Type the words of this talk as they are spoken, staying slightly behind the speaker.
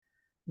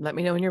Let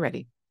me know when you're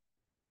ready.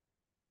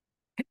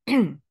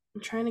 I'm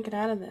trying to get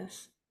out of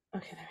this.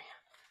 Okay, there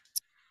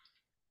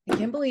we go. I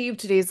can't believe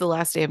today's the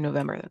last day of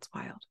November. That's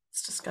wild.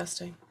 It's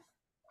disgusting.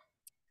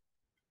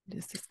 It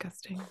is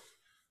disgusting.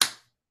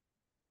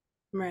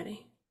 I'm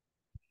ready.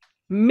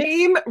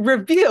 Meme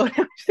review.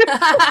 I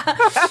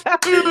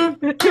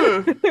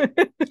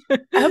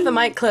hope the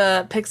mic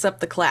picks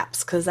up the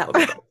claps because that would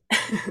be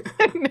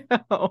I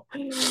know.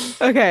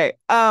 Okay.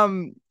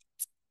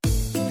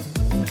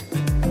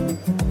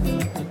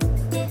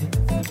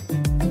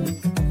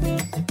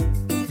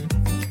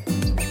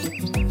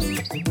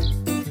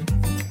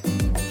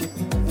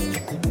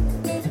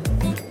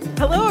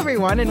 Hello,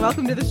 everyone, and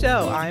welcome to the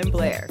show. I'm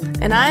Blair.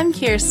 And I'm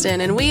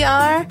Kirsten, and we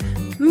are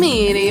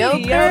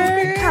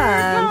Mediocre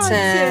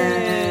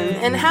Content.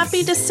 And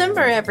happy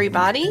December,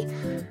 everybody.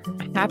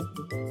 Happy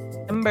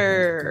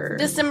December.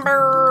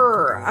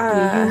 December.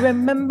 Do you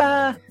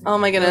remember? Oh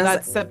my goodness. No,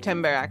 that's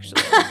September,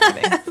 actually.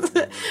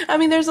 I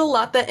mean, there's a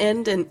lot that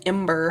end in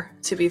ember,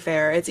 to be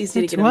fair. It's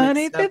easy to get them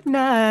mixed up. 25th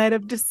night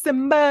of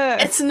December.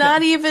 It's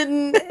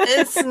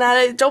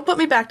not, don't put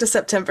me back to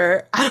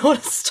September. I don't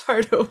want to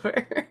start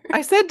over.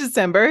 I said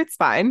December. It's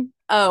fine.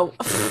 Oh.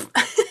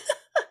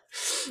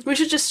 We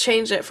should just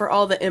change it for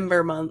all the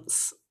ember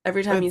months.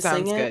 Every time you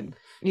sing it. Good.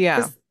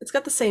 Yeah. It's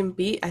got the same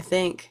beat, I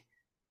think.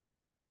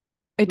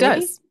 It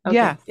does. Okay.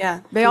 Yeah.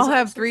 Yeah. They all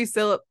have three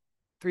syllables.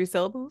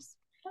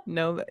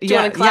 No. Do you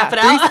want to clap it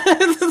out?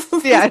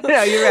 Yeah.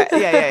 No, you're right.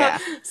 Yeah.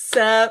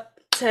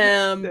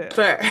 September.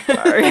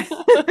 Sorry.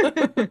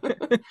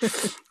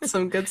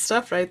 Some good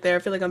stuff right there. I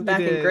feel like I'm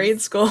back in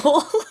grade school.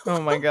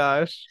 Oh my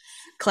gosh.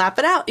 Clap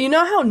it out. You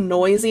know how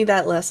noisy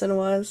that lesson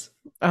was?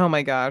 Oh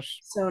my gosh.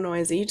 So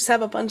noisy. You just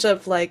have a bunch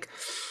of like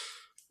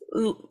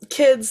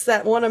kids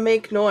that want to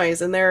make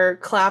noise and they're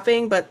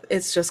clapping, but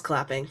it's just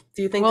clapping.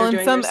 Do you think they're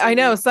doing some? I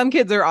know some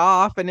kids are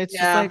off, and it's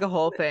just like a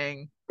whole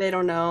thing. They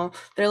don't know.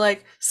 They're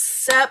like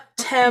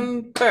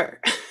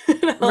September.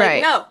 Right?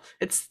 Like, no,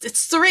 it's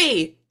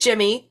 3,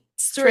 Jimmy.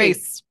 It's 3.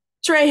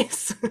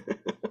 Trace.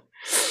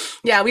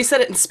 Yeah, we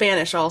said it in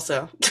Spanish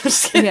also.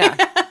 Just kidding.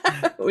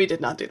 Yeah, we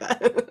did not do that.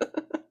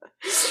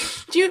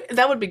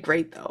 That would be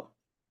great though.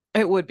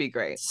 It would be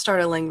great.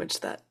 Start a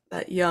language that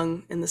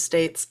young in the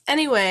States.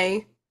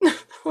 Anyway,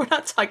 we're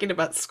not talking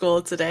about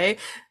school today.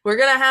 We're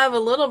going to have a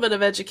little bit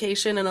of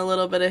education and a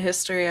little bit of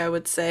history, I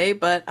would say,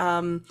 but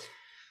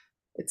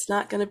it's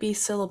not going to be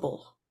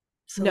syllables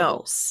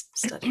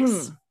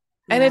studies.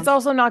 And it's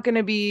also not going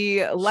to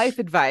be life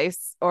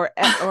advice or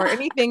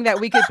anything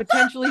that we could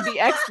potentially be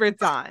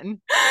experts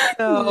on.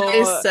 So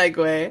nice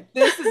segue.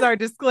 This is our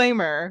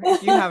disclaimer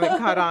if you haven't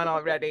caught on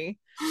already.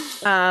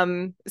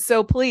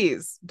 So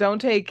please don't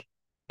take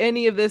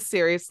any of this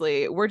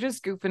seriously. We're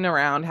just goofing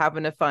around,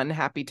 having a fun,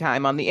 happy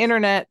time on the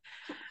internet.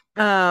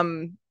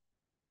 But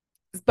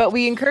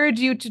we encourage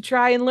you to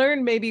try and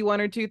learn maybe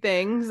one or two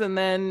things and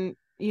then,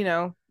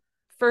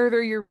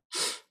 further your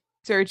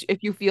research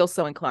if you feel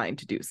so inclined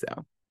to do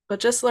so. But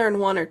just learn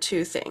one or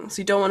two things.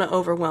 You don't want to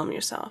overwhelm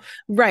yourself.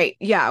 Right.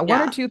 Yeah.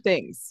 One or two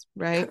things.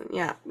 Right.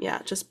 Yeah.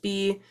 Just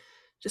be,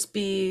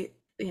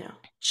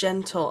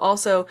 gentle.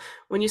 Also,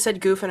 when you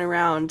said goofing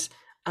around,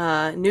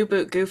 New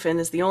Boot Goofing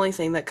is the only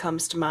thing that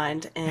comes to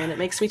mind, and it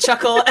makes me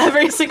chuckle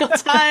every single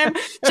time.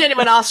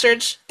 Genuine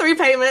Ostrich, 3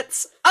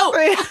 payments. Oh,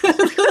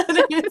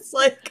 it's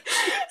like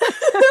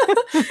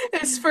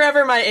it's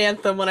forever my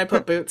anthem when I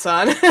put boots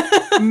on.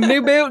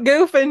 New Boot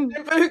Goofing.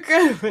 New Boot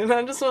Goofing.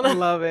 I just want to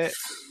love it.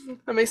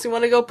 That makes me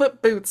want to go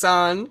put boots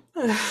on.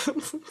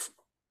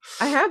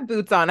 I have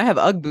boots on. I have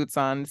UGG boots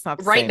on. It's not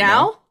the right same,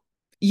 now. Though.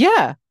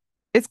 Yeah,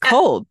 it's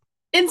cold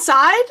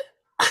inside.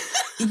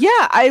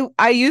 Yeah,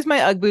 I use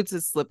my UGG boots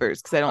as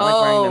slippers because I don't like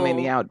wearing them in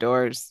the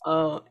outdoors.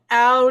 Oh,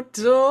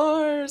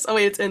 outdoors. Oh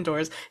wait, it's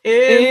indoors.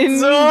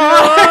 Indoors.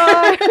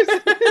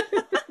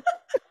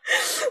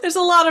 There's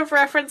a lot of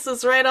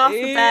references right off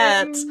the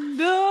bat.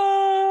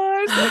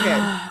 Indoors. Okay.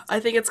 I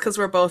think it's because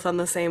we're both on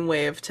the same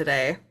wave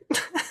today.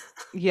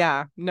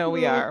 Yeah, no,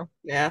 we are.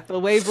 Yeah. The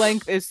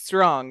wavelength is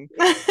strong.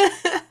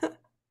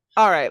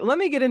 All right, let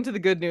me get into the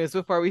good news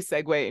before we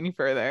segue any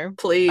further.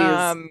 Please.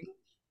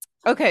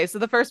 Okay, so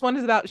the first one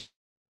is about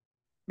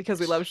because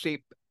we love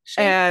sheep.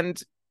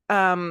 And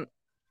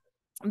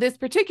this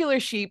particular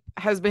sheep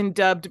has been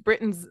dubbed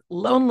Britain's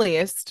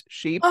loneliest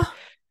sheep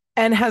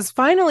and has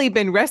finally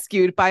been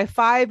rescued by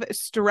 5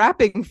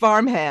 strapping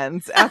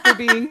farmhands after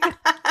being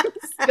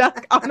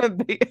stuck on a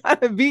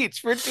beach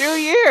for 2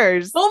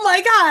 years. Oh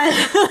my God.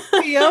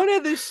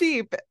 Fiona the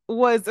sheep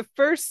was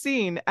first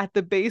seen at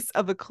the base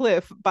of a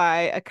cliff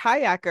by a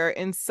kayaker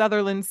in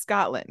Sutherland,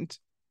 Scotland.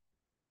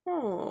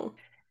 Oh.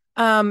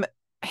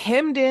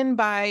 Hemmed in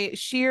by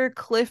sheer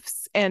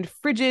cliffs and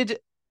frigid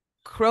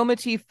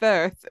Cromarty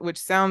Firth, which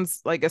sounds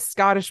like a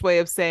Scottish way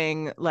of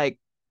saying like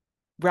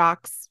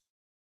rocks.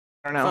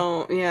 I don't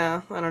know. Oh,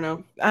 yeah. I don't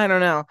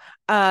know.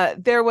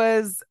 There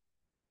was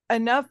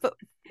enough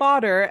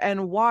fodder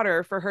and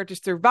water for her to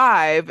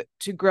survive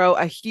to grow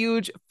a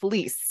huge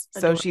fleece.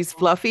 So she's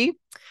fluffy.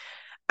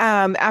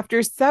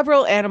 After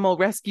several animal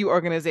rescue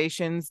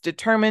organizations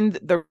determined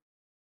the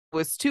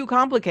was too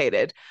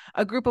complicated,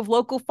 a group of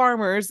local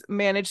farmers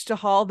managed to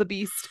haul the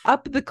beast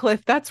up the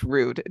cliff. That's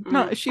rude.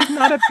 She's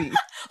not a beast.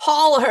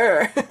 Haul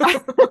her.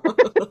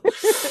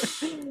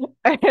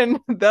 And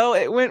though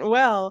it went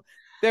well,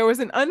 there was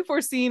an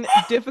unforeseen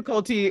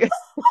difficulty. Sorry,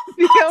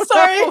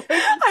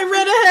 I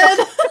read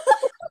ahead.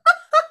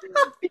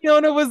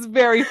 Fiona was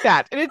very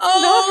fat, and it's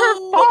not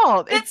her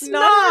fault. It's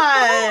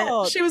not her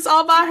fault. She was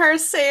all by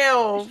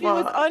herself. She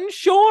was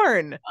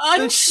unshorn.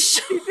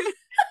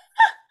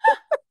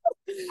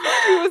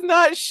 She was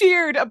not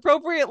sheared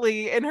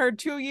appropriately in her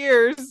 2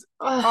 years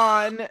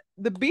on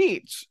the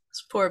beach.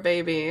 This poor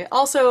baby.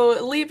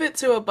 Also, leave it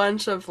to a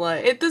bunch of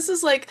this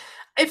is like,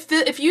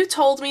 if you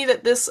told me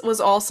that this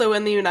was also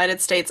in the United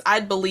States,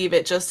 I'd believe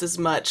it just as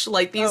much.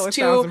 Like these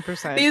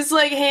 1,000%. These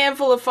like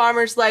handful of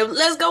farmers, like,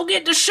 let's go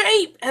get the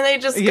sheep, and they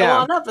just go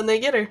on up and they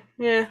get her.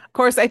 Yeah. Of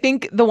course, I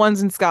think the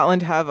ones in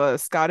Scotland have a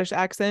Scottish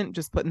accent.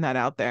 Just putting that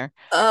out there.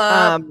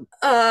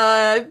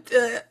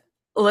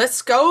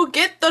 Let's go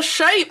get the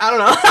sheep. I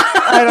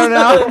don't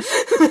know.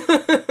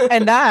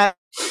 And that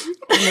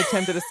an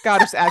attempt at a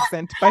Scottish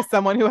accent by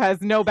someone who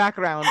has no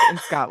background in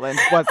Scotland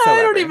whatsoever.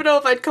 I don't even know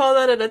if I'd call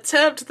that an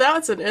attempt.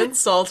 That's an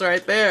insult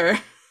right there.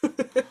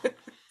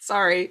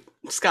 Sorry,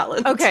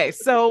 Scotland. Okay,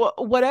 so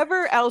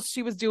whatever else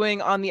she was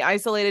doing on the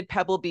isolated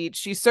Pebble Beach,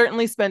 she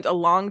certainly spent a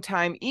long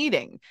time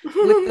eating,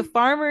 with the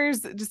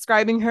farmers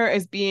describing her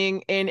as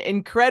being in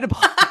incredible...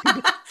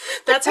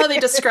 That's how they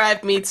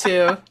described me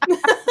too.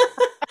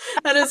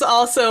 That is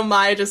also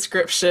my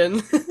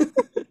description.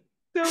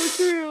 So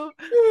true.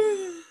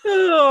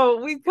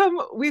 Oh,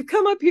 we've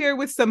come up here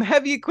with some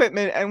heavy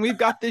equipment, and we've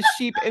got this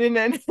sheep in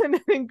an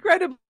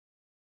incredible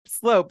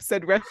slope,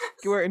 said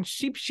rescuer and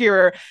sheep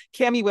shearer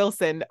Cami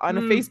Wilson on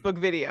a Facebook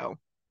video.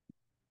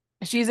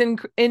 She's in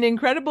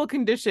incredible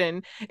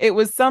condition. It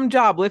was some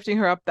job lifting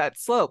her up that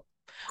slope.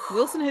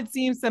 Wilson had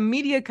seen some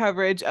media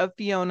coverage of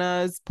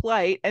Fiona's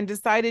plight and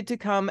decided to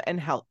come and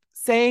help,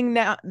 saying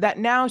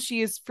now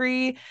she is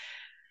free.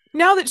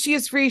 Now that she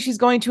is free, she's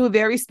going to a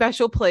very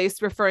special place,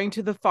 referring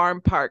to the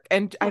farm park.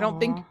 And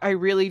I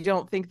really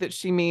don't think that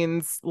she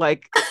means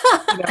like,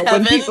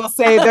 when people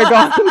say they're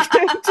going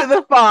to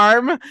the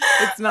farm,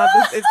 it's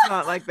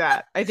not like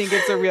that. I think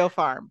it's a real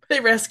farm. They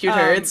rescued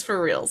her. It's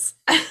for reals.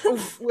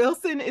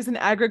 Wilson is an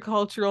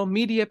agricultural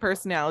media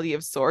personality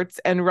of sorts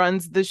and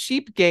runs the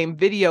Sheep Game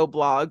video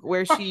blog,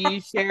 where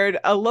she shared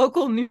a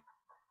local news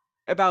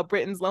about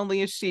Britain's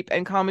loneliest sheep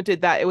and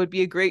commented that it would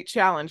be a great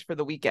challenge for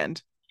the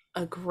weekend.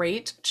 A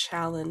great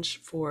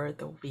challenge for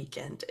the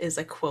weekend is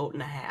a quote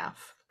and a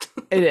half.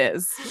 It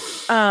is.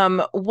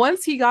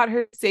 Once he got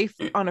her safe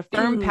on a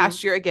firm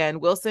pasture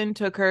again, Wilson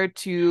took her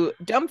to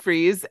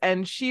Dumfries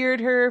and sheared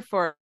her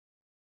for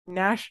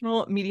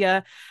national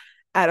media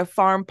at a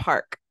farm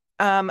park.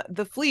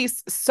 The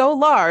fleece, so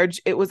large,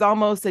 it was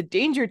almost a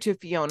danger to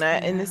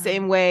Fiona, in the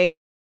same way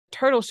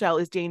turtle shell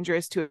is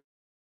dangerous to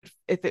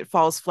if it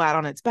falls flat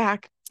on its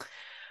back.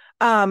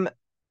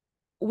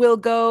 We'll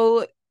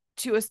go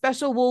to a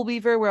special wool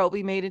weaver where it'll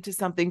be made into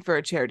something for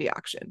a charity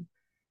auction.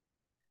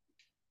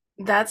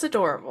 That's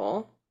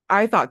adorable.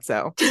 I thought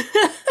so.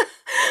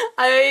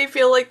 I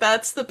feel like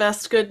that's the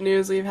best good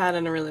news we've had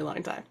in a really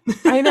long time.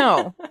 I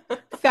know.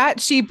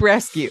 Fat sheep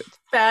rescued.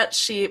 Fat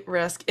sheep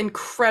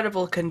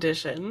incredible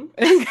condition.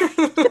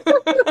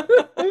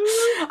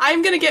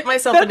 I'm gonna get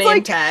myself a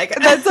name tag.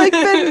 That's like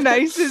the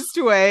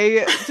nicest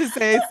way to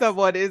say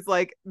someone is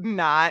like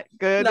not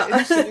good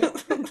in shape.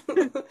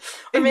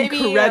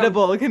 Maybe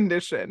incredible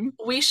condition.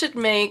 We should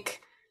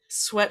make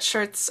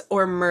sweatshirts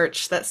or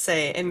merch that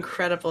say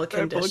incredible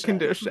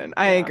condition.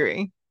 I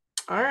agree.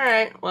 All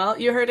right. Well,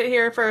 you heard it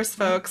here first,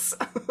 folks.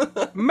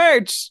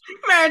 Merch.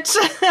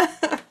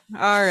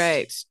 All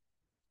right.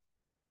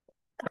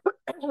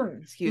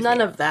 Excuse me. None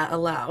of that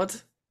allowed.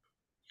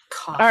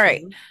 Coffee. All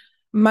right.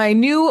 My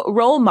new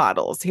role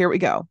models. Here we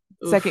go.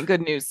 Oof. Second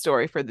good news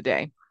story for the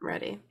day.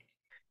 Ready.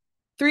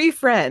 3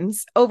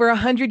 friends over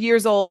 100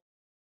 years old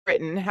in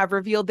Britain have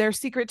revealed their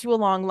secret to a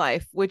long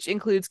life, which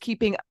includes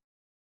keeping a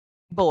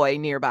boy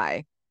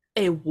nearby.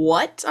 A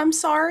what? I'm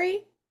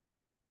sorry?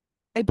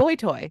 A boy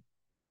toy.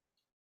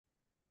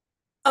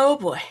 Oh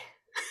boy.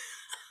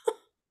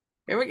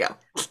 Here we go.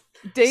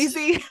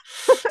 Daisy.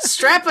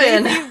 Strap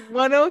in. Daisy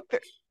 103.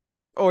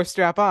 Or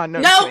strap on.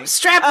 No,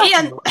 strap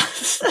in.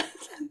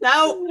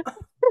 No.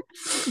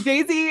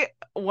 Daisy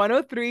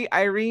 103,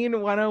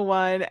 Irene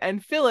 101,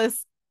 and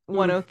Phyllis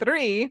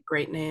 103.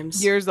 Great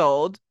names. Years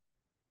old.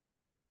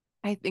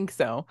 I think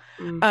so.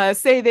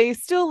 Say they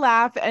still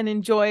laugh and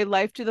enjoy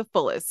life to the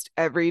fullest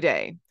every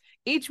day.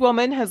 Each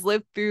woman has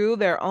lived through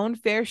their own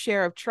fair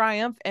share of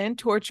triumph and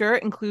torture,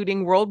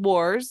 including world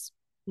wars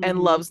and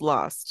loves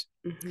lost.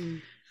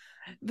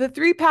 The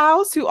 3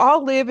 pals, who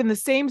all live in the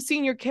same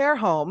senior care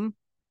home,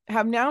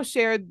 have now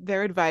shared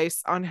their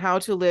advice on how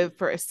to live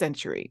for a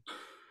century,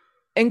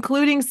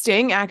 including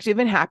staying active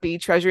and happy,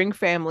 treasuring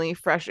family,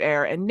 fresh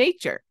air, and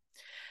nature.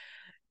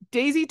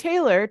 Daisy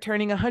Taylor,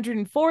 turning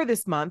 104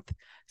 this month,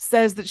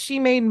 says that she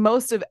made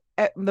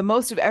the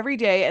most of every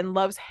day and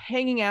loves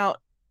hanging out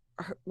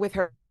with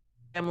her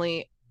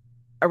family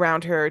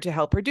around her to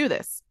help her do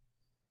this.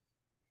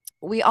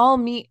 We all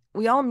meet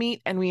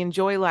and we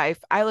enjoy life.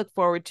 I look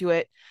forward to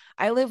it.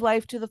 I live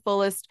life to the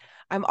fullest.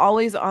 I'm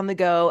always on the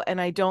go and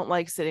I don't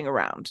like sitting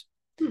around.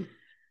 Hmm.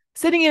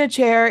 Sitting in a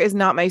chair is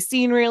not my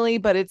scene really,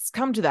 but it's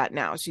come to that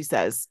now, she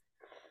says.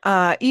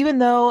 Even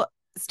though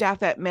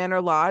staff at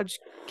Manor Lodge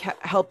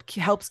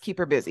helps keep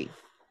her busy.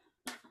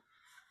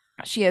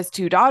 She has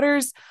 2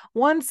 daughters,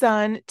 1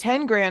 son,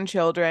 10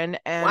 grandchildren,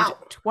 and Wow.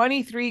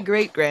 23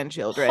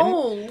 great-grandchildren.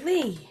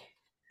 Holy.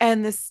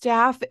 And the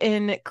staff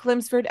in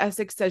Chelmsford,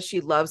 Essex says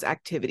she loves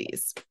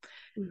activities.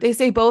 They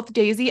say both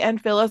Daisy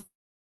and Phyllis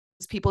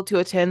people to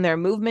attend their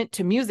movement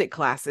to music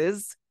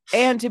classes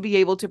and to be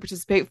able to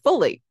participate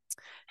fully.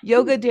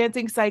 Yoga,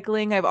 dancing,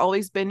 cycling. I've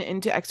always been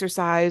into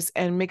exercise,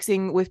 and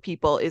mixing with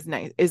people is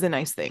a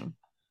nice thing.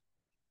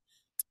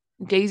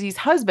 Daisy's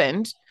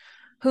husband,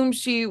 whom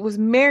she was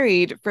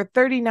married for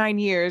 39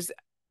 years,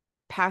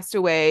 passed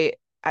away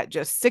at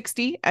just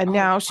 60, and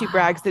now she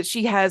brags that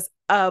she has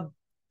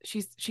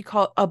she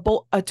called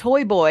a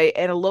toy boy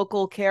in a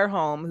local care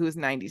home who's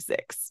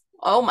 96.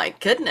 Oh my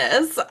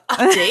goodness.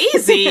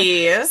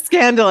 Daisy.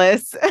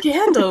 Scandalous.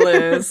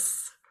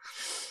 Scandalous.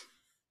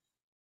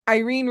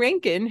 Irene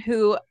Rankin,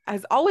 who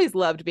has always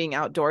loved being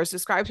outdoors,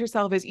 describes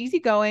herself as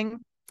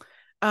easygoing,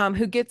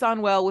 who gets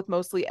on well with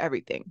mostly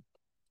everything.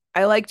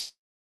 I liked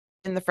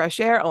in the fresh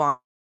air along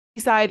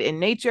the side in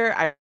nature.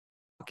 I'm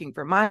walking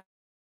for miles.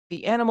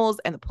 The animals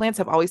and the plants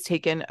have always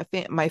taken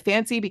my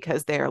fancy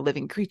because they are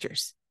living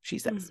creatures, she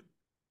says.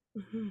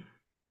 Mm-hmm.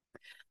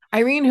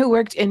 Irene, who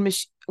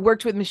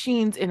worked with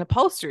machines in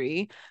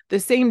upholstery, the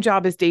same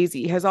job as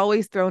Daisy, has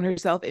always thrown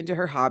herself into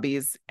her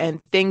hobbies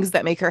and things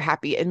that make her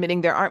happy,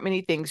 admitting there aren't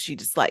many things she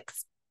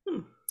dislikes.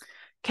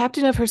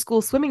 Captain of her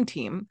school swimming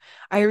team,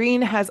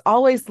 Irene has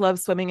always loved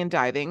swimming and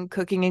diving,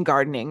 cooking and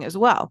gardening as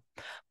well.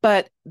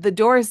 But the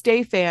Doris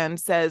Day fan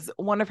says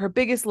one of her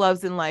biggest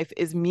loves in life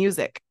is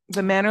music.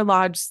 The Manor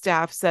Lodge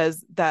staff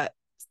says that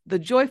the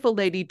joyful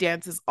lady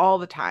dances all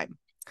the time.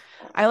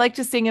 I like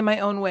to sing in my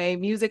own way.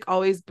 Music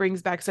always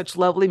brings back such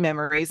lovely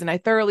memories, and I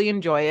thoroughly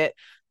enjoy it.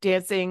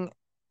 Dancing,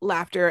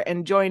 laughter,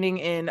 and joining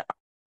in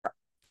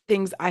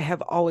things I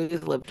have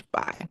always lived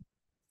by.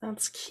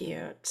 That's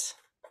cute.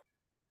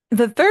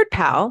 The third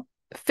pal,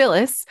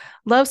 Phyllis,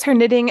 loves her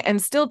knitting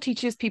and still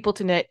teaches people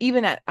to knit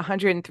even at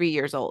 103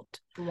 years old.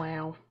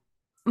 Wow.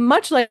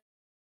 Much like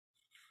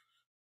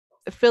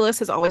Phyllis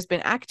has always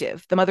been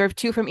active. The mother of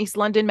 2 from East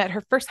London met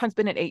her first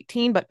husband at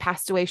 18, but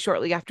passed away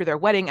shortly after their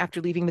wedding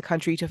after leaving the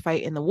country to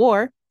fight in the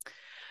war.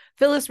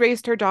 Phyllis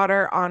raised her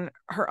daughter on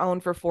her own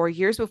for 4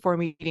 years before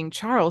meeting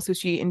Charles, who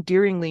she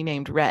endearingly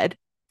named Red.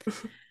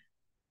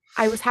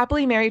 I was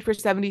happily married for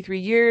 73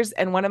 years,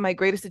 and one of my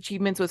greatest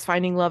achievements was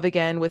finding love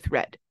again with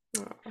Red.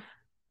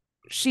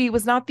 She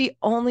was not the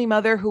only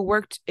mother who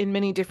worked in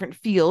many different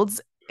fields,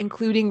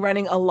 including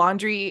running a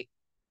laundry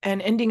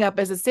and ending up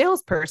as a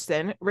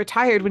salesperson,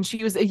 retired when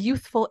she was a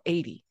youthful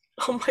 80.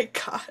 Oh my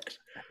God.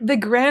 The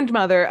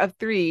grandmother of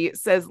 3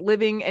 says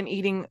living and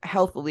eating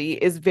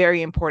healthily is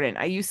very important.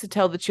 I used to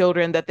tell the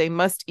children that they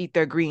must eat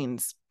their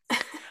greens.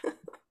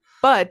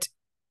 But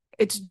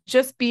it's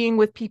just being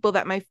with people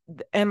that my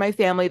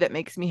family that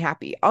makes me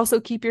happy. Also,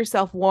 keep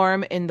yourself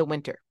warm in the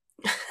winter.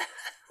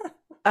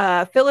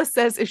 Phyllis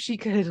says if she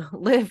could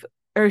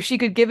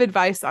give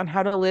advice on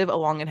how to live a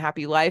long and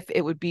happy life,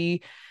 it would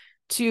be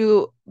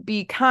to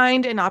be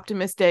kind and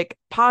optimistic.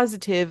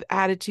 Positive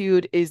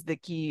attitude is the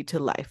key to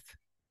life.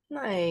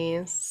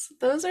 Nice.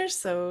 Those are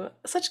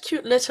such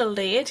cute little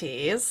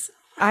ladies.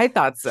 I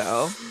thought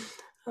so.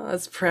 Oh,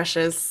 that's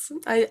precious.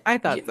 I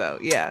thought so,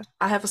 yeah.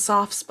 I have a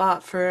soft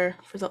spot for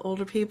the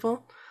older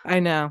people. I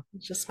know.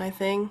 It's just my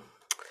thing.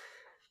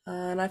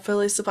 And I feel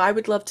as if I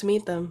would love to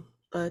meet them.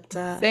 But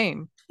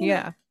same.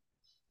 Yeah.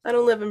 I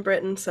don't live in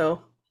Britain,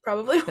 so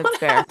probably won't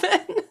fair.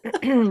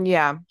 happen.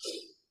 Yeah.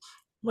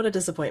 What a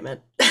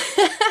disappointment.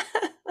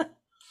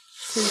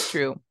 It's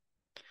true.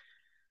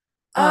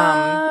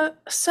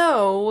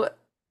 So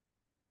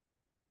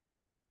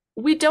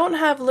we don't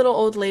have little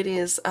old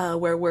ladies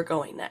where we're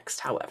going next,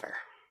 however.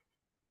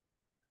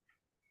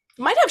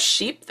 Might have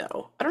sheep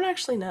though. I don't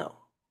actually know.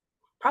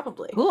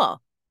 Probably.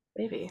 Cool.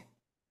 Maybe.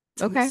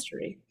 It's okay. A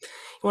mystery. You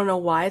want to know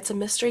why it's a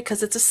mystery?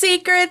 Because it's a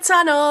secret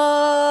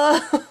tunnel.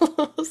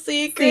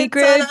 secret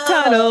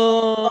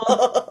tunnel.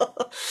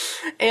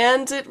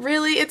 And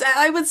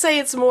I would say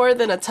it's more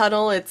than a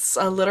tunnel. It's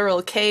a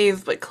literal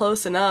cave, but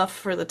close enough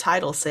for the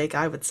title's sake,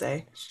 I would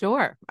say.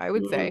 Sure, I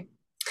would say.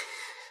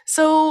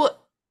 So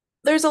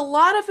there's a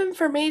lot of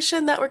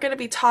information that we're going to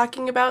be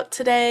talking about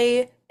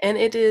today, and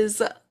it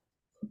is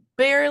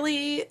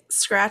barely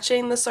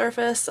scratching the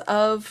surface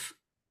of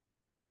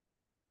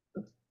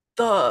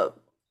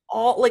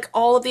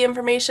all of the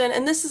information.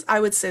 And this is, I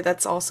would say,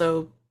 that's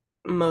also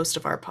most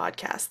of our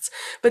podcasts,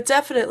 but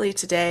definitely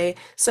today.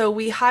 So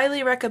we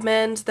highly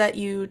recommend that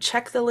you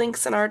check the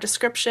links in our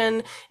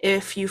description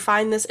if you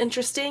find this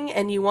interesting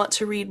and you want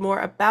to read more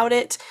about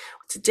it.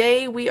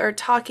 Today we are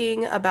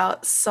talking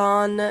about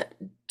Son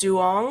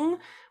Doong,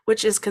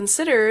 which is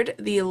considered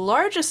the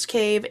largest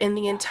cave in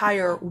the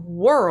entire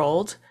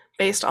world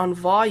based on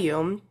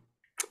volume.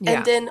 Yeah.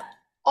 And then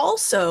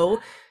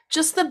also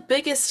just the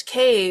biggest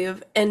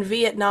cave in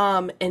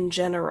Vietnam in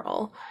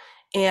general.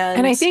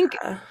 And I And think,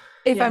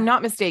 if I'm yeah.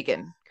 not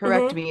mistaken,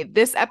 correct Hmm. me,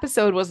 this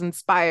episode was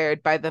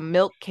inspired by the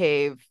Milk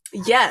Cave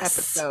Yes.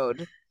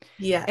 episode.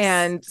 Yes.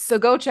 And so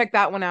go check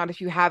that one out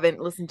if you haven't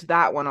listened to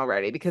that one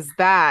already, because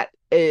that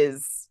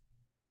is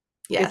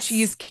a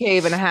cheese Yes.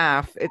 cave and a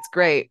half. It's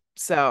great.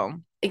 So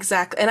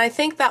Exactly. And I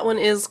think that one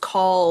is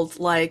called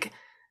like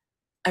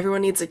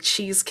Everyone Needs a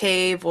Cheese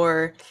Cave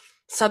or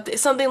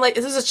something like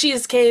this is a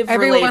cheese cave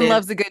everyone related.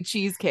 loves a good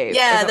cheese cave or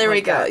Yeah, something there we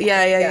like go. that.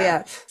 Yeah, yeah, Yeah.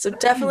 yeah. So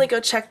definitely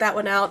go check that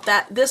one out.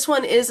 That this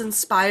one is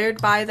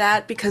inspired by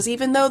that because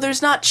even though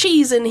there's not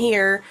cheese in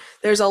here,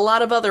 there's a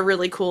lot of other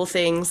really cool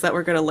things that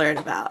we're going to learn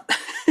about.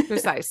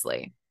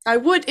 Precisely.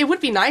 It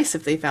would be nice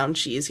if they found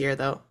cheese here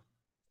though.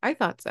 I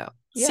thought so.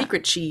 Yeah.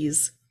 Secret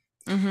cheese.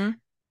 Mm-hmm.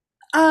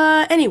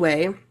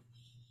 Anyway,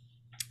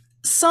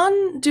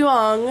 Sun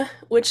Duong,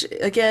 which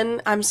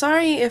again, I'm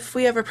sorry if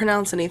we ever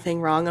pronounce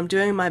anything wrong. I'm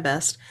doing my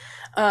best.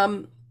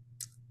 Um,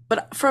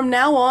 but from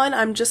now on,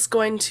 I'm just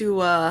going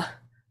to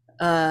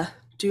uh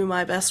do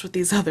my best with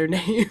these other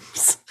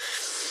names.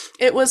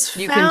 It was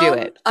found, You can do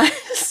it.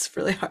 It's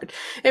really hard.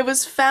 It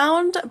was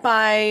found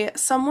by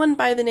someone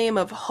by the name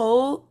of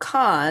Ho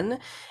Khan,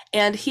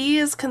 and he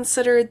is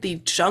considered the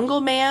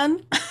Jungle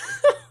Man,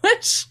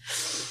 which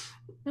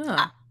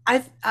Oh.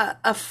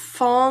 a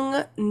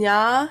Fong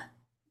Nha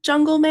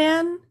Jungle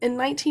Man in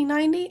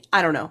 1990.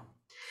 I don't know.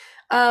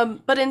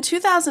 But in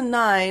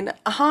 2009,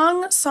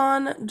 Hong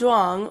Son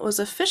Duong was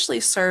officially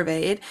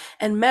surveyed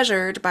and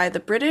measured by the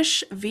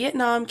British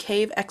Vietnam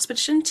Cave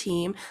Expedition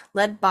Team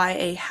led by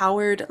a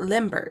Howard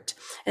Lambert.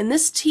 And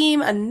this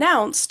team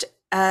announced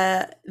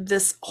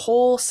this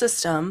whole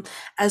system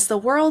as the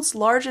world's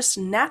largest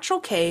natural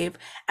cave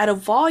at a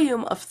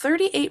volume of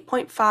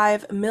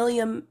 38.5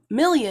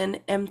 million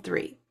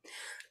M3,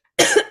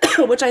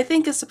 which I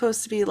think is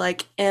supposed to be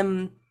like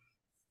M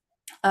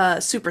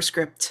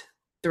superscript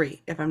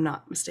 3, if I'm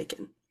not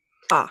mistaken.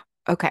 Ah,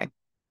 okay.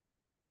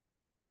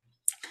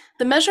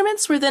 The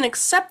measurements were then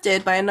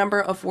accepted by a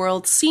number of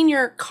world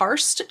senior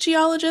karst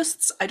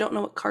geologists. I don't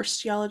know what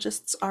karst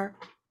geologists are.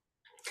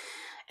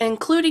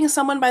 Including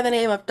someone by the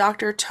name of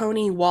Dr.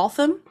 Tony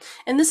Waltham.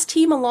 And this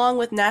team, along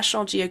with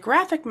National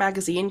Geographic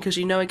magazine, because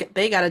you know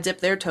they got to dip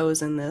their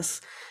toes in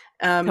this,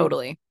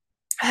 Totally.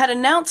 had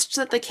announced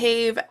the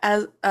cave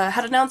as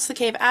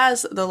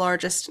the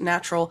largest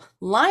natural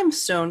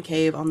limestone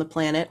cave on the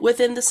planet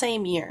within the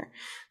same year.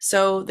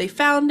 So they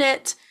found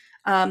it.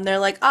 They're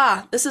like,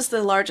 this is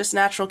the largest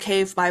natural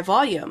cave by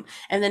volume.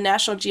 And then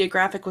National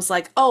Geographic was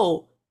like,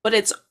 oh, but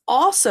it's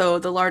also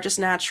the largest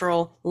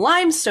natural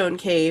limestone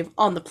cave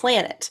on the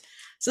planet.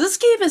 So this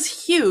cave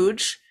is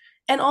huge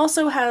and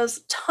also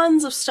has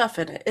tons of stuff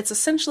in it. It's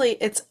essentially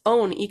its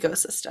own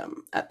ecosystem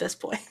at this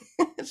point.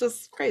 It's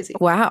just crazy.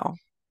 Wow.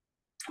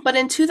 But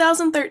in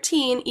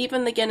 2013,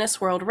 even the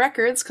Guinness World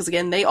Records, because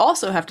again, they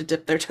also have to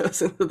dip their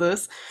toes into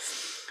this,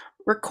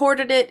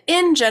 recorded it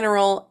in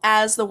general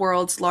as the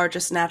world's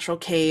largest natural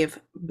cave,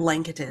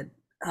 blanketed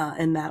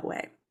in that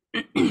way.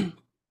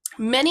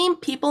 Many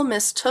people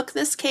mistook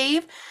this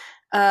cave,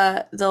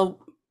 the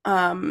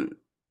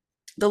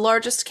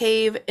largest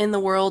cave in the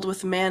world,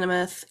 with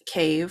Mammoth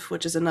Cave,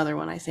 which is another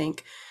one, I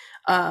think,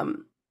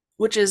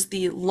 which is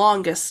the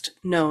longest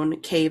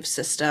known cave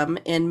system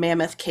in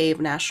Mammoth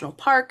Cave National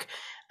Park,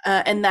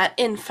 and that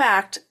in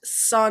fact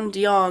Son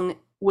Duong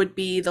would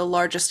be the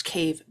largest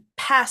cave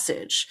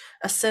passage,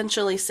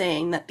 essentially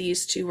saying that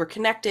these two were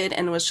connected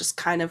and was just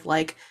kind of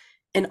like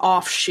an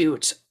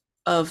offshoot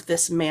of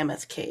this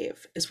Mammoth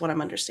Cave, is what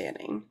I'm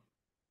understanding,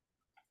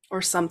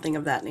 or something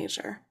of that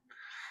nature.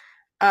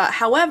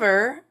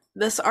 However,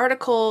 this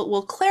article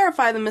will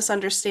clarify the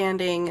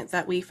misunderstanding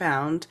that we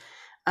found,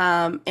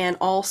 and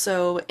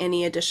also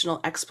any additional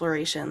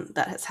exploration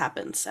that has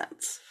happened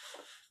since.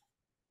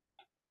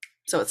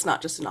 So it's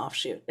not just an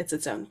offshoot, it's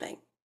its own thing.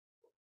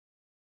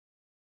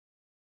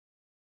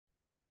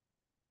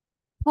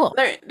 Cool.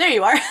 There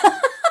you are.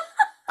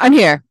 I'm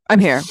here.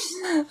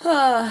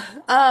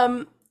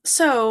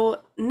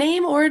 So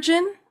name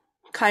origin,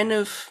 kind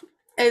of,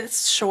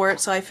 it's short,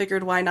 so I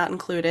figured why not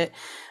include it.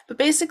 But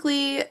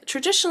basically,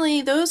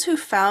 traditionally, those who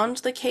found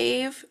the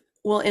cave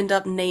will end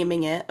up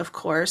naming it, of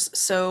course.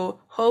 So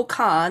Ho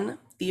Khan,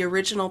 the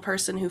original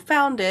person who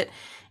found it,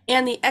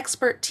 and the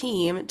expert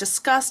team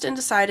discussed and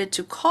decided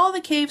to call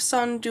the cave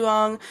Son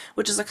Duong,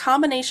 which is a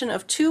combination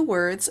of two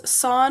words,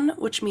 Son,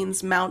 which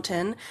means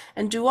mountain,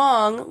 and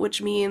Duong,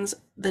 which means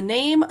the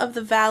name of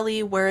the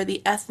valley where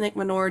the ethnic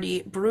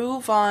minority Bru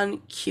Van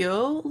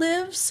Kyo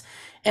lives,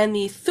 and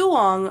the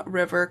Thuong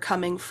River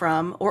coming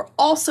from, or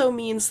also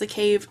means the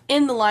cave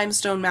in the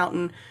limestone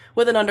mountain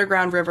with an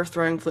underground river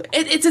throwing fluid.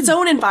 It's its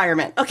own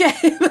environment, okay?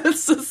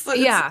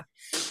 Yeah.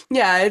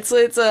 It's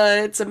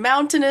a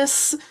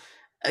mountainous,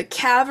 a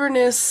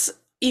cavernous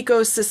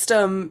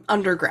ecosystem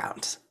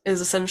underground is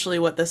essentially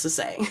what this is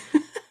saying.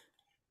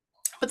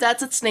 But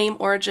that's its name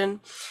origin.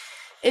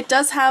 It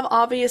does have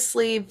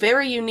obviously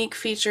very unique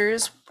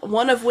features,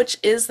 one of which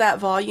is that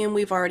volume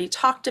we've already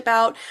talked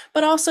about,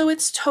 but also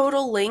its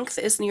total length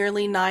is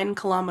nearly 9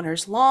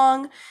 kilometers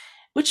long,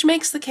 which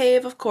makes the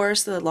cave, of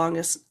course, the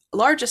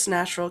largest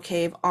natural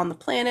cave on the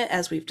planet,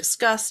 as we've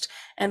discussed.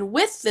 And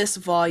with this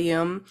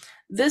volume,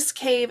 this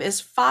cave is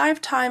 5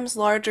 times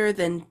larger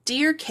than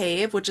Deer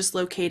Cave, which is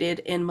located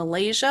in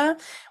Malaysia,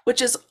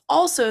 which is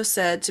also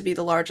said to be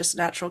the largest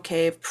natural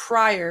cave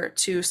prior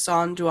to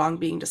Son Duong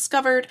being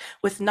discovered,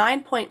 with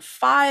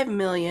 9.5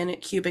 million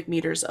cubic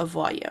meters of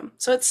volume.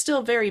 So it's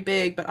still very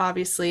big, but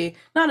obviously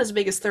not as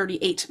big as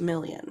 38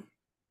 million.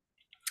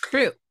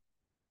 True.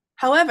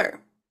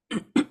 However,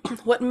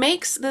 what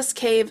makes this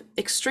cave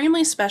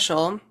extremely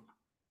special,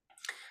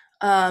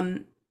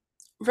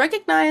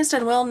 recognized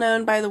and well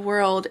known by the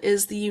world,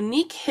 is the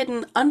unique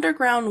hidden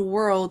underground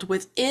world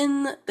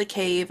within the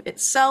cave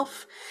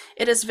itself.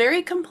 It is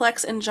very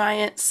complex and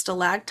giant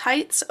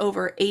stalactites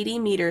over 80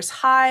 meters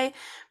high,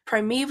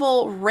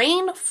 primeval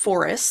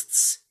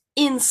rainforests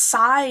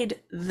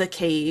inside the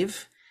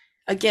cave.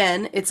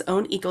 Again, its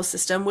own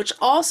ecosystem, which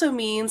also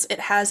means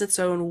it has its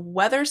own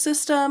weather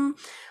system,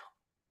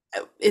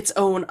 its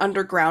own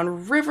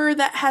underground river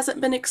that hasn't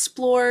been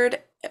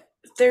explored.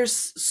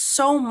 There's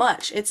so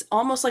much. It's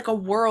almost like a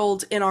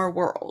world in our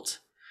world.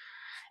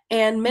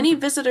 And many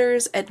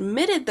visitors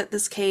admitted that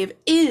this cave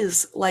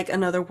is like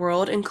another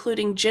world,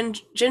 including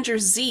Ginger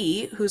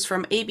Z, who's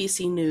from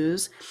ABC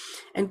News.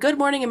 And Good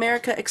Morning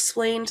America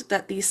explained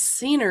that these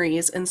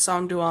sceneries in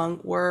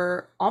Songduong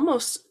were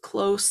almost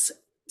close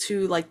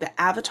to like the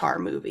Avatar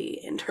movie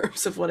in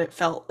terms of what it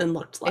felt and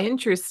looked like.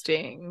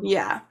 Interesting.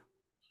 Yeah.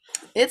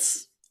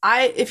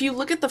 If you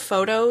look at the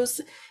photos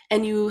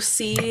and you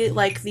see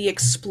like the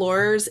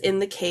explorers in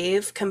the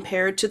cave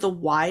compared to the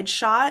wide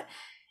shot,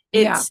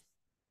 they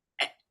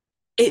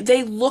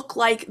look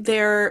like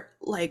they're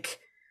like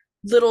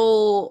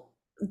little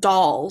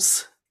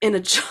dolls in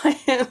a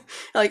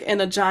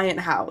giant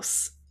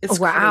house. It's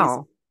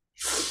wow.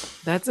 crazy.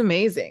 That's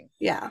amazing.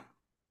 Yeah.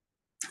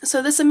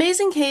 So this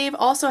amazing cave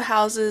also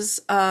houses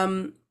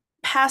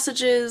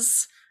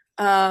passages.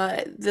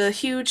 The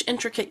huge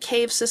intricate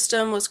cave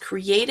system was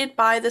created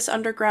by this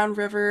underground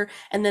river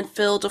and then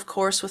filled, of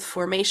course, with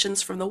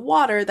formations from the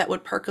water that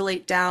would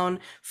percolate down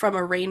from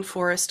a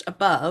rainforest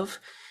above.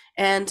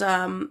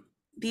 And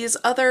these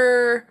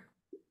other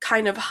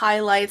kind of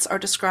highlights are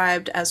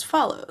described as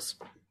follows.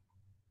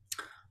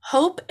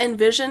 Hope and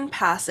Vision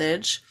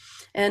Passage,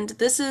 and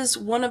this is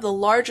one of the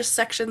largest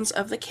sections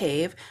of the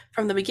cave.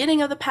 From the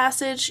beginning of the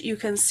passage, you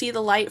can see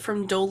the light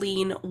from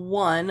Doline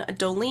 1. A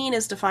doline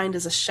is defined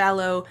as a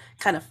shallow,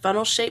 kind of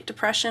funnel-shaped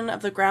depression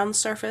of the ground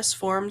surface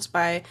formed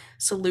by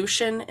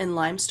solution in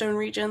limestone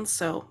regions,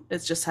 so it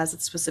just has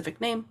its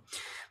specific name.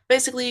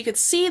 Basically, you could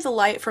see the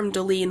light from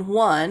Doline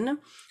 1,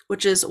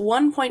 which is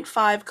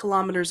 1.5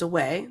 kilometers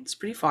away. It's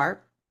pretty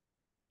far.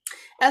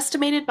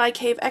 Estimated by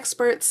cave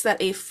experts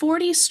that a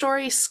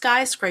 40-story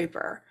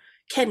skyscraper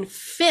can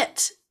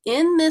fit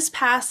in this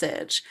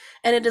passage,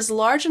 and it is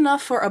large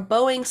enough for a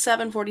Boeing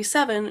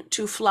 747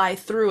 to fly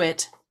through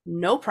it,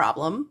 no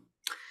problem.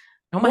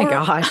 Oh my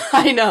God.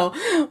 I know.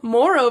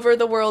 Moreover,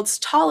 the world's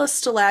tallest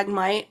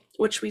stalagmite,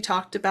 which we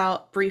talked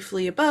about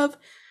briefly above,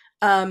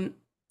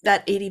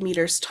 that 80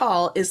 meters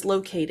tall, is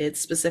located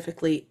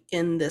specifically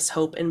in this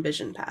Hope and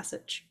Vision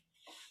Passage.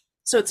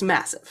 So it's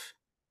massive,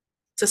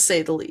 to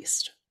say the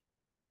least.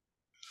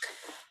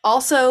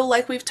 Also,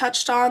 like we've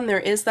touched on, there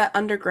is that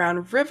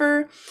underground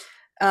river.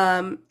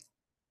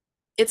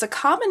 It's a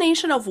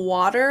combination of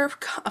water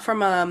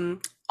from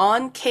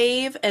On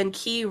Cave and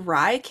Key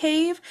Rai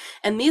Cave,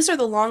 and these are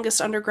the longest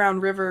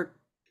underground river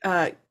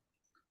that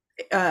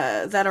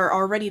are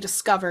already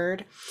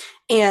discovered.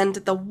 And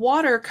the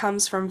water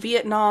comes from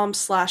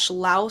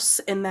Vietnam/Laos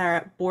in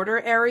their border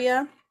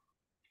area.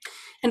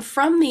 And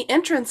from the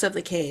entrance of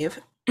the cave,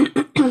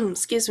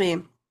 excuse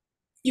me,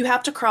 you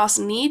have to cross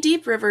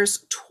knee-deep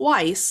rivers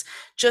twice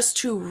just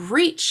to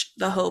reach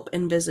the Hope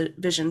and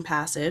Vision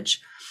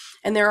Passage.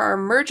 And there are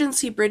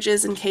emergency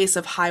bridges in case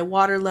of high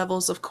water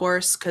levels, of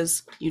course,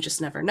 because you just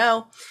never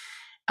know.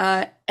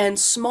 And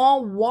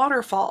small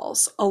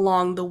waterfalls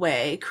along the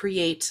way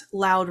create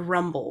loud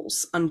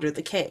rumbles under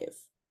the cave.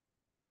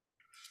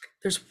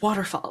 There's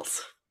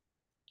waterfalls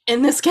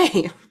in this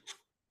cave.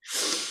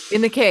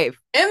 In the cave.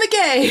 In the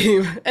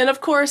cave. And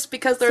of course,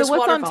 because there's so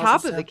what's waterfalls on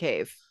top of the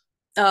cave?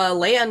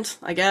 Land,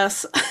 I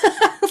guess.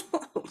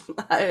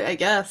 I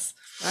guess.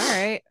 All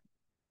right.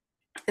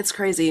 It's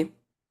crazy.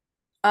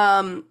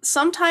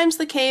 Sometimes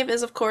the cave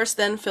is, of course,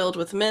 then filled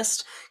with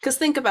mist. Because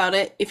think about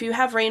it, if you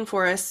have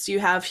rainforests, you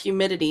have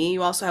humidity,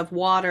 you also have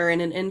water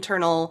and an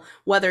internal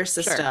weather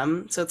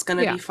system, so it's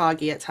going to be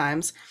foggy at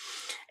times.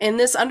 And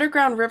this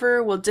underground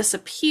river will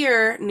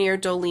disappear near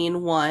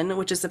Doline 1,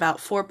 which is about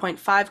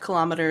 4.5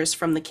 kilometers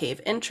from the cave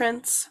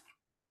entrance.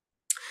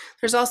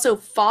 There's also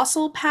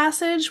Fossil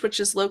Passage, which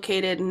is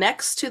located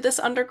next to this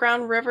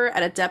underground river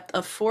at a depth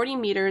of 40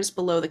 meters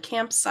below the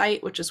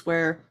campsite, which is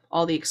where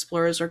all the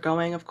explorers are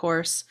going, of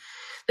course.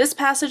 This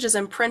passage is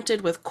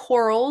imprinted with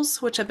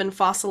corals, which have been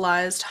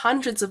fossilized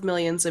hundreds of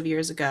millions of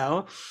years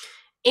ago.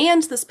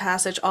 And this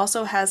passage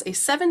also has a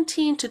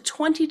 17 to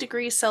 20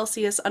 degrees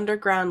Celsius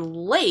underground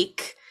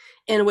lake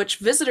in which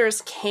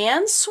visitors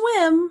can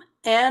swim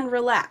and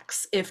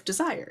relax if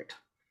desired.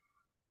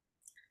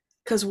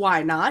 Because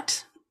why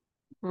not?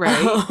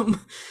 Right.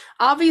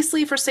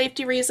 Obviously, for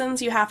safety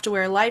reasons, you have to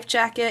wear a life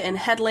jacket and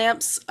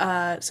headlamps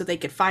so they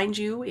could find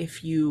you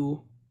if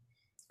you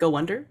go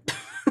under.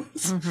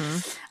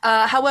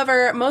 Mm-hmm.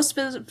 However, most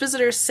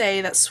visitors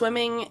say that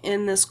swimming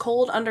in this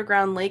cold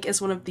underground lake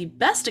is one of the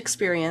best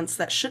experiences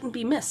that shouldn't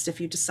be missed if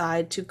you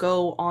decide to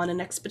go on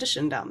an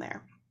expedition down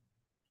there.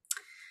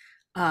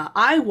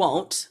 I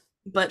won't,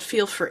 but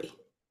feel free.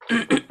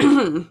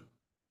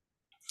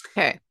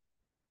 Okay.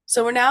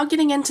 So we're now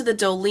getting into the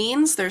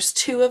Dolines. There's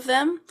two of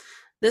them.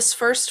 This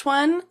first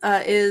one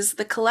is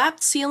the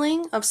collapsed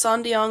ceiling of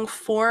Sondeong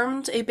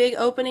formed a big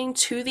opening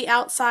to the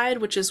outside,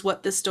 which is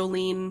what this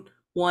Doline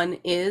one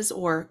is,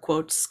 or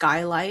quote,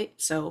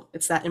 skylight. So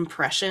it's that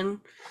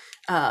impression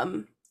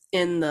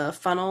in the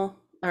funnel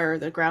or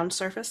the ground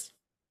surface.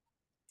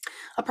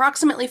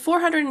 Approximately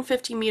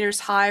 450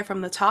 meters high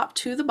from the top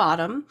to the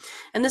bottom,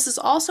 and this is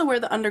also where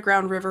the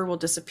underground river will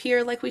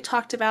disappear, like we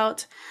talked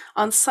about.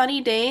 On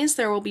sunny days,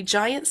 there will be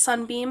giant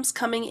sunbeams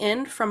coming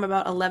in from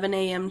about 11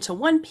 a.m. to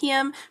 1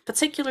 p.m.,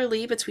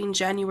 particularly between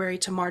January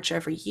to March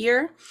every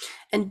year.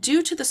 And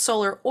due to the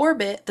solar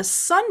orbit, the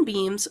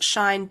sunbeams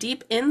shine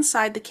deep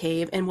inside the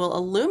cave and will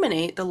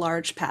illuminate the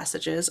large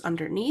passages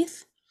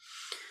underneath.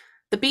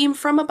 The beam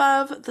from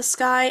above, the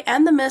sky,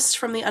 and the mist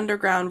from the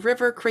underground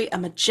river create a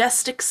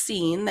majestic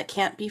scene that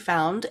can't be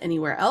found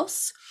anywhere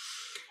else.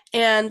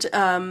 And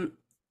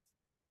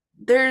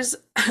there's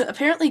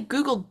apparently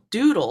Google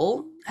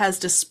Doodle has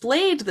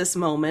displayed this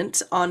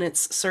moment on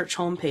its search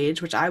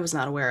homepage, which I was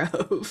not aware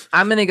of.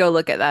 I'm going to go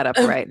look at that up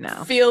right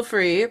now. Feel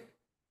free.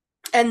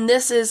 And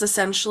this is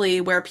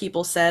essentially where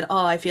people said,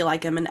 oh, I feel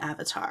like I'm an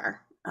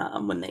avatar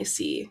when they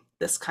see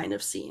this kind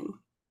of scene.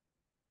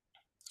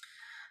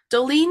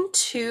 Doline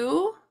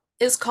 2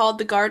 is called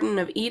the Garden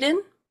of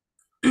Eden,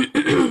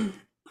 and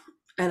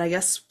I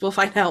guess we'll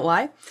find out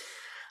why.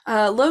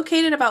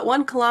 Located about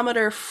 1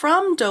 kilometer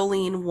from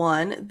Doline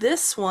 1,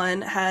 this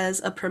one has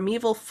a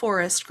primeval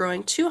forest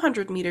growing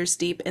 200 meters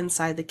deep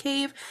inside the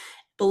cave,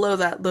 below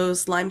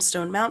those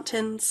limestone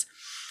mountains.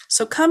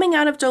 So coming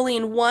out of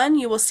Doline 1,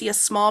 you will see a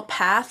small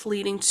path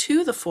leading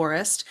to the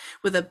forest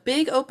with a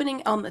big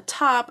opening on the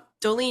top.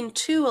 Doline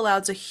 2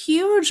 allows a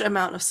huge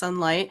amount of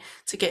sunlight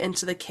to get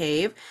into the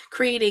cave,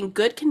 creating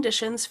good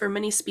conditions for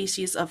many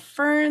species of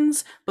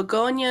ferns,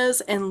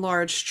 begonias, and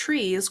large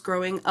trees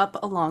growing up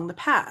along the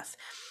path.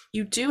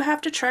 You do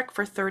have to trek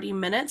for 30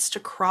 minutes to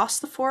cross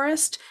the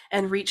forest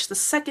and reach the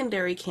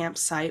secondary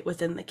campsite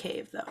within the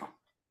cave, though.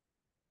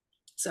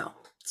 So,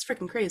 it's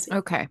freaking crazy.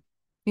 Okay.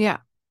 Yeah.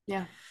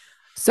 Yeah.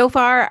 So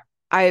far,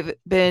 I've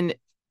been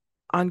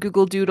on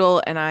Google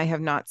Doodle and I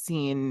have not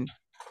seen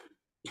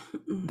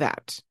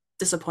that.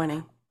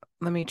 Disappointing.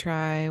 Let me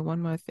try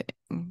one more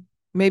thing.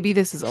 Maybe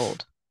this is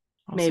old.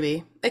 Also.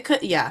 Maybe. It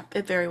could, yeah,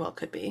 it very well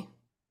could be.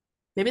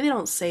 Maybe they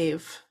don't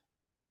save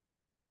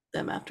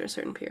them after a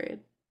certain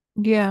period.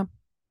 Yeah.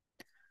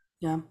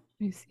 Yeah. Let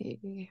me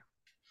see.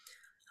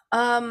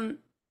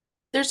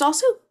 There's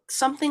also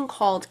something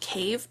called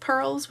cave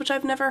pearls, which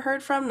I've never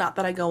heard from. Not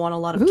that I go on a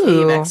lot of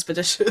cave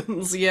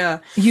expeditions. Yeah.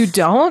 You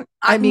don't?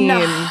 I mean,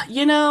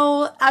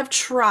 I've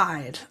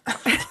tried.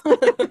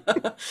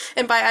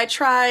 And by I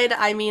tried,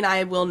 I mean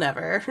I will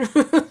never,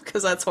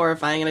 because that's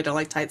horrifying and I don't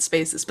like tight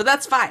spaces, but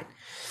that's fine.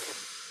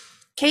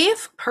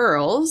 Cave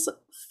pearls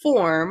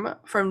form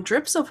from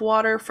drips of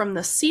water from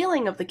the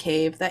ceiling of the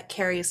cave that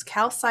carries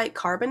calcite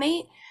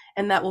carbonate,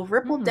 and that will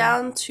ripple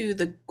down to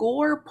the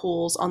gore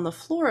pools on the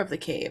floor of the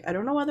cave. I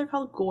don't know why they're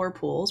called gore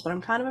pools, but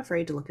I'm kind of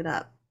afraid to look it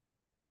up.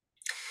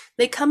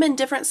 They come in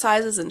different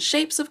sizes and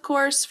shapes, of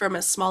course, from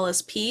as small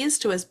as peas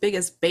to as big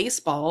as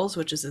baseballs,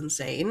 which is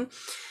insane.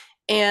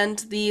 And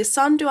the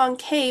Sondeong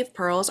cave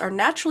pearls are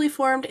naturally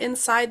formed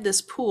inside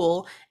this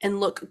pool and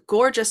look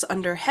gorgeous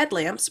under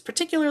headlamps,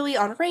 particularly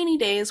on rainy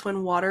days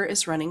when water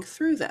is running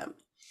through them.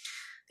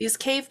 These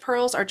cave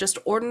pearls are just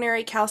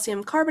ordinary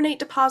calcium carbonate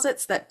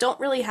deposits that don't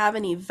really have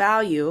any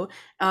value.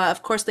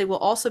 Of course, they will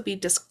also be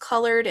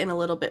discolored and a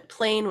little bit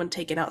plain when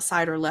taken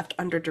outside or left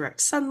under direct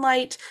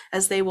sunlight,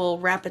 as they will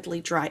rapidly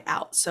dry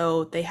out.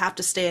 So they have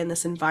to stay in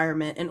this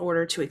environment in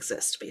order to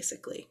exist,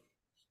 basically.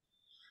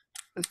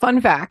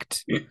 Fun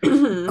fact,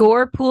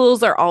 gore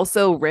pools are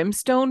also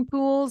rimstone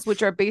pools,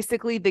 which are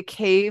basically the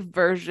cave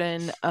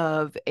version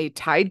of a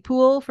tide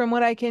pool, from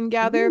what I can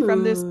gather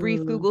from this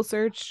brief Google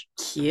search.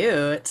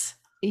 Cute.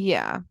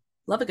 Yeah.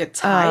 Love a good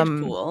tide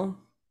pool.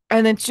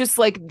 And it's just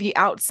like the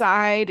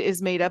outside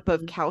is made up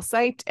of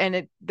calcite,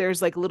 and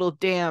there's like little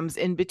dams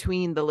in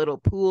between the little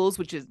pools,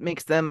 which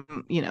makes them,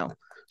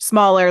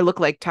 smaller,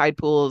 look like tide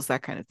pools,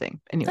 that kind of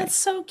thing. Anyway. That's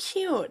so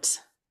cute.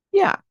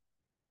 Yeah.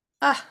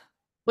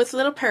 With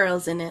little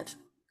pearls in it.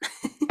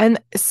 And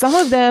some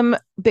of them,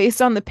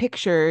 based on the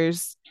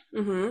pictures,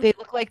 Mm-hmm. They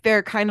look like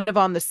they're kind of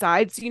on the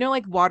sides,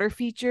 like water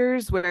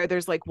features where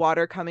there's like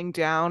water coming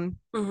down,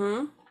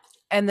 Mm-hmm.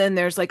 and then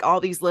there's like all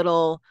these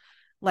little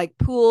like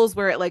pools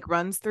where it like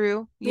runs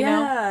through,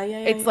 Yeah, yeah,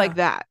 yeah, it's yeah. like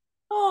that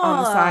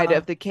on the side Oh,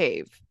 of the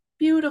cave.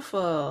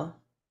 beautiful.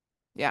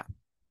 Yeah,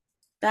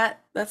 That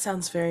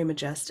sounds very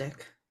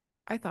majestic.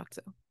 I thought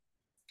so.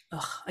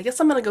 Ugh, I guess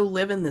I'm gonna go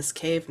live in this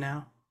cave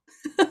now.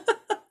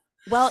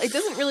 Well, it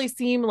doesn't really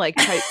seem like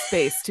tight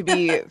space, to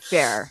be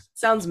fair.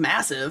 Sounds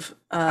massive.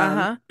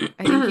 Uh-huh.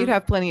 I think you'd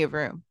have plenty of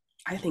room.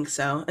 I think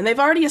so. And they've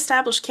already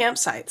established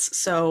campsites,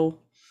 so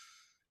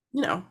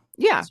you know,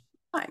 Yeah, it's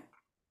fine.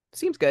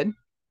 seems good.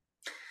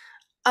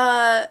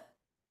 Uh,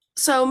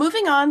 so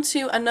moving on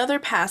to another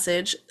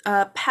passage,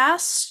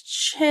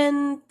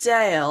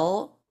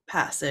 Paschendale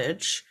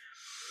passage,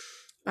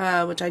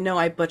 which I know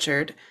I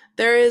butchered.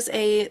 There is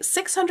a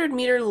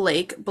 600-meter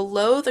lake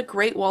below the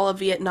Great Wall of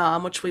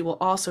Vietnam, which we will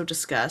also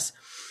discuss.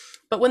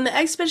 But when the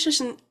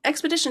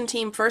expedition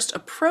team first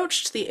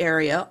approached the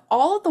area,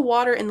 all of the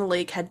water in the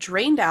lake had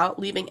drained out,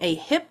 leaving a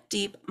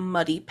hip-deep,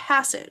 muddy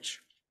passage.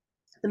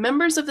 The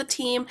members of the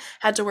team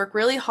had to work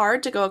really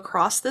hard to go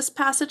across this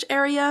passage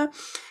area,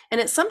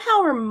 and it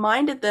somehow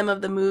reminded them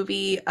of the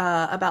movie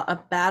about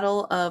a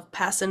battle of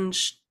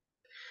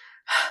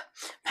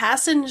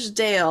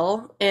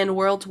Passchendaele in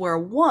World War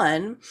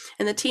One,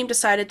 and the team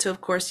decided to, of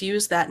course,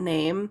 use that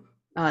name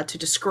to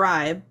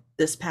describe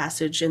this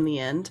passage in the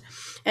end.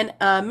 And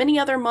many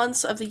other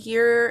months of the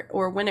year,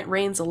 or when it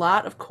rains a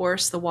lot, of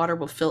course, the water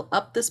will fill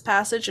up this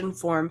passage and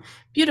form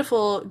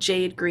beautiful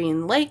jade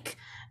green lake.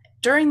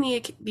 During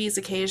these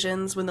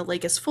occasions, when the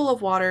lake is full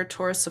of water,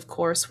 tourists, of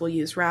course, will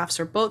use rafts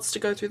or boats to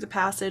go through the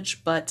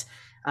passage. But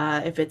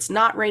if it's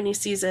not rainy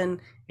season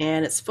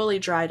and it's fully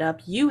dried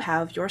up, you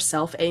have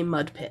yourself a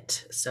mud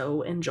pit.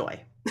 So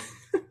enjoy.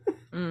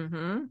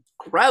 Mm-hmm.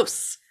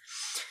 Gross.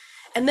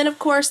 And then, of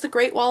course, the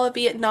Great Wall of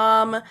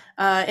Vietnam.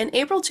 In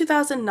April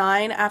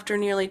 2009, after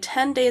nearly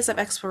 10 days of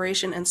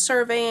exploration and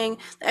surveying,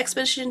 the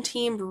expedition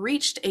team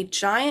reached a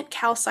giant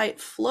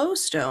calcite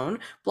flowstone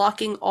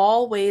blocking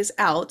all ways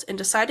out and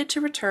decided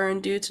to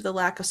return due to the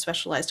lack of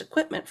specialized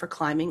equipment for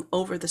climbing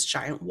over this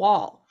giant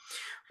wall.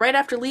 Right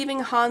after leaving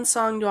Han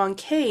Sang Duan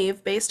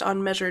Cave, based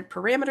on measured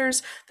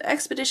parameters, the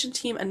expedition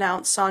team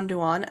announced San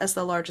Duan as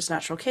the largest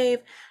natural cave.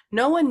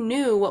 No one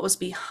knew what was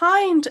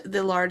behind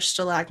the large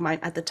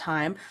stalagmite at the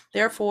time,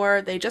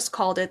 therefore, they just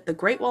called it the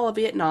Great Wall of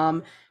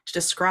Vietnam to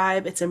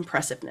describe its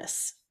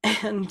impressiveness.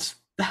 And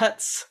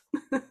that's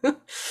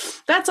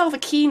that's all the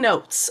key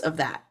notes of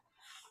that.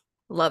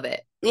 Love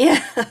it.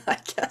 Yeah, I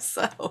guess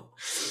so.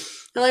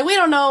 They're like, we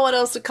don't know what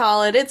else to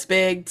call it. It's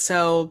big,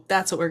 so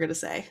that's what we're gonna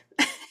say.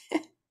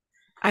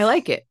 I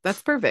like it.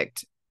 That's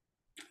perfect.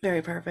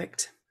 Very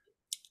perfect.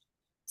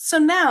 So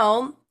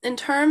now, in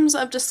terms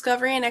of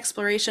discovery and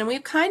exploration,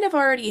 we've kind of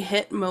already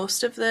hit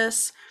most of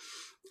this.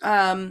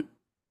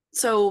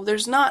 So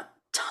there's not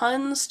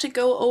tons to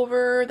go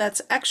over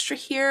that's extra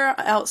here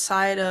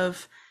outside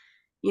of,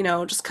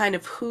 just kind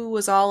of who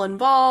was all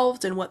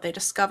involved and what they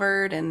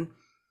discovered and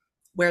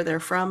where they're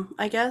from,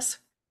 I guess.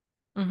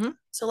 Mm-hmm.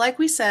 So, like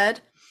we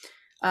said,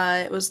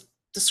 it was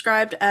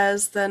described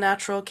as the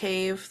natural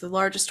cave, the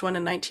largest one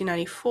in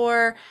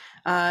 1994.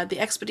 The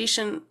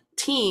expedition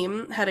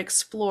team had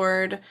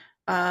explored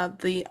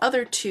the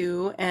other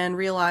two and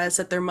realized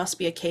that there must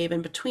be a cave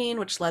in between,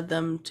 which led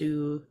them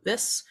to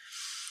this.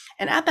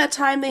 And at that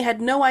time, they had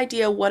no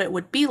idea what it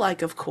would be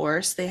like, of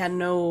course. They had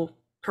no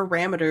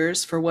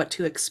parameters for what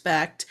to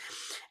expect.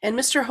 And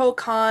Mr. Ho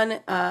Khan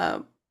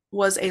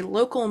was a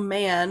local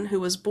man who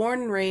was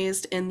born and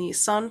raised in the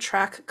Son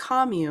Trac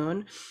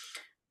commune,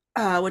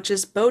 which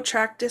is Bo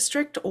Trac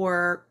district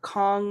or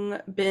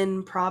Quang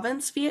Binh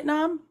province,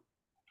 Vietnam.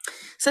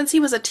 Since he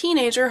was a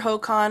teenager, Ho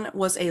Khan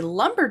was a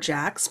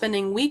lumberjack,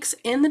 spending weeks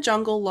in the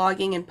jungle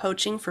logging and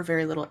poaching for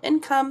very little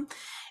income.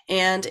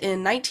 And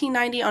in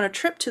 1990, on a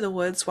trip to the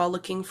woods while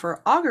looking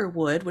for auger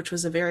wood, which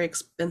was a very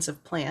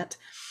expensive plant,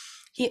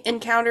 he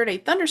encountered a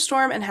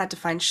thunderstorm and had to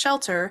find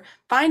shelter,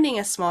 finding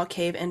a small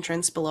cave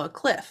entrance below a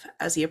cliff.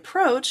 As he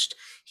approached,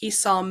 he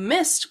saw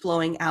mist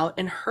blowing out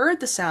and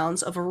heard the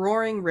sounds of a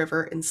roaring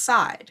river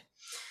inside.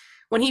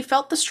 When he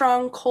felt the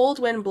strong, cold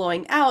wind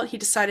blowing out, he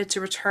decided to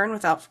return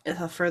without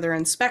a further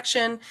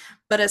inspection,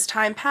 but as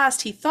time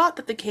passed, he thought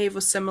that the cave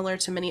was similar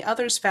to many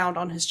others found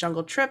on his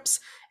jungle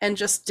trips and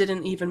just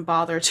didn't even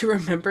bother to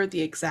remember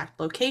the exact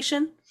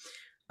location.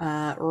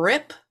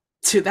 Rip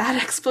to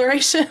that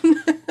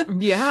exploration.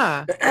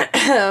 Yeah.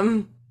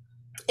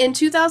 In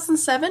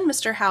 2007,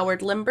 Mr.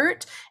 Howard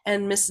Limbert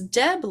and Miss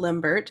Deb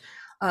Limbert,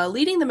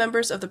 leading the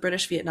members of the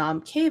British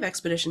Vietnam Cave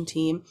Expedition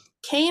team,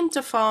 came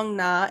to Phong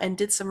Nha and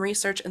did some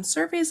research and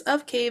surveys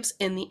of caves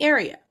in the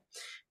area.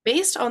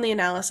 Based on the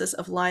analysis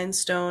of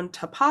limestone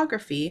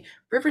topography,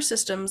 river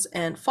systems,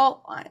 and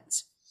fault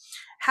lines,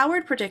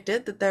 Howard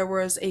predicted that there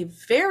was a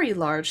very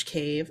large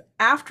cave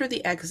after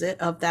the exit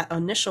of that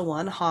initial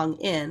one, Hong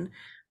Inn,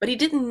 but he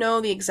didn't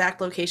know the exact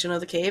location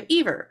of the cave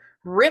either.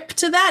 Rip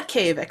to that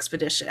cave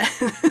expedition.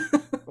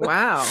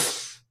 Wow.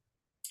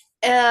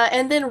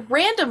 And then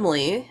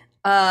randomly,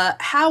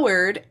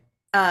 Howard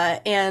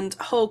and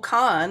Ho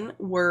Khan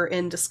were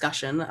in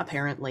discussion,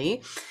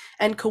 apparently,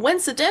 and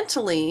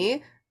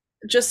coincidentally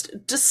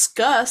just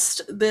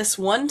discussed this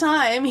one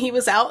time he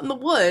was out in the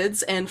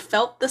woods and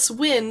felt this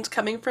wind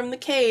coming from the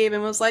cave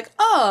and was like,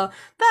 oh,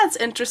 that's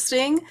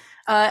interesting.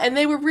 And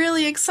they were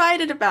really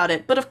excited about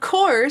it. But of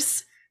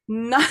course,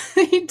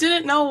 he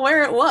didn't know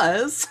where it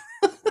was.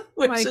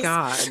 Which my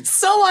God. is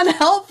so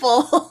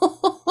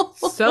unhelpful.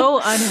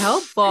 So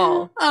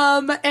unhelpful.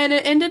 And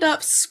it ended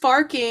up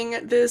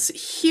sparking this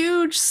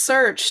huge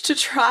search to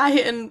try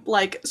and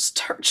like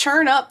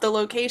churn up the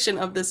location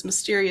of this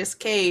mysterious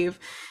cave,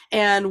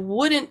 and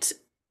wouldn't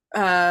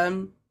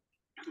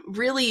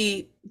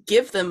really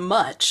give them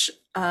much.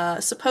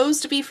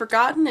 Supposed to be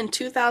forgotten in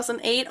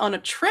 2008 on a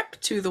trip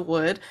to the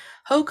wood,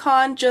 Ho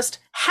Khan just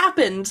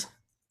happened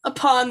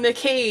upon the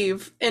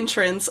cave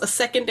entrance a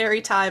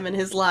secondary time in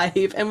his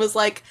life and was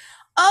like,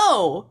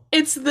 oh,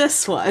 it's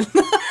this one.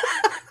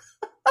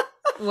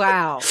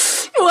 Wow.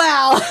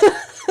 Wow.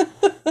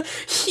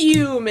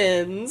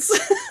 Humans.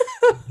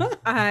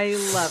 I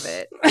love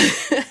it.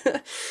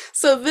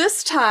 So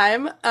this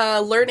time,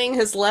 learning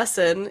his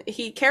lesson,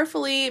 he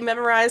carefully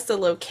memorized the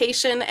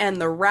location and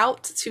the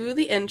route to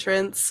the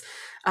entrance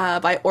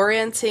by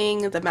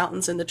orienting the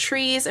mountains and the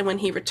trees. And when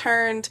he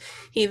returned,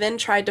 he then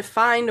tried to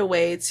find a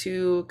way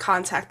to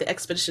contact the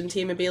expedition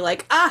team and be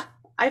like,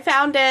 I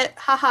found it.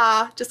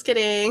 Haha, just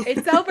kidding.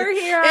 It's over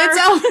here.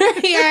 It's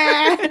over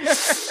here.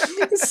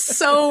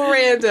 So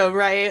random,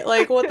 right?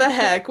 Like, what the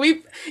heck?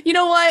 You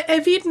know what?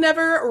 If he'd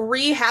never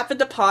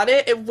happened upon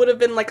it, it would have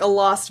been like a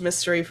lost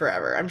mystery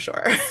forever, I'm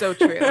sure. So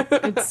true.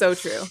 It's so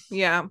true.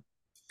 Yeah.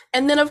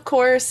 And then, of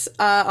course,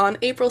 on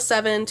April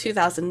 7,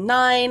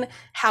 2009,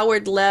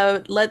 Howard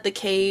led the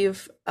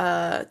cave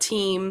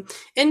team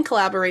in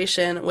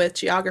collaboration with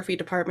Geography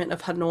Department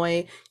of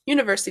Hanoi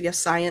University of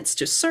Science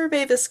to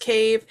survey this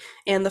cave.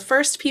 And the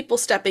first people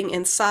stepping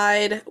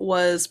inside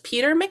was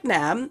Peter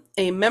McNab,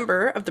 a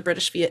member of the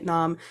British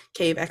Vietnam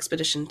Cave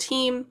Expedition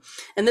team.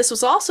 And this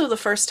was also the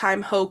first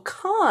time Ho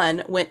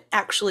Khan went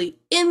actually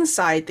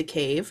inside the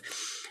cave,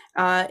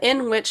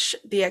 in which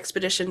the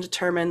expedition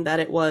determined that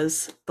it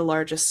was the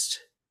largest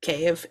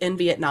cave in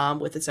Vietnam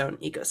with its own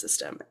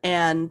ecosystem.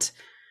 And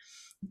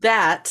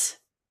that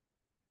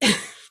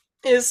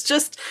is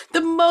just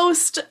the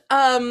most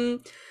I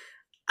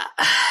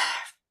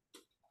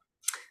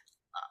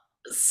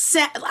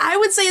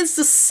would say it's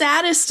the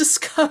saddest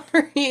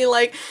discovery.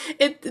 Like,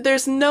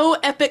 there's no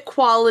epic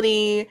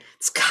quality.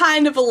 It's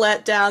kind of a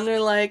letdown.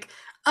 They're like,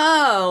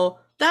 oh,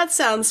 that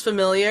sounds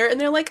familiar. And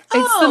they're like, oh.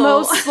 It's the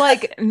most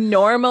like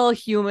normal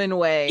human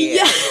way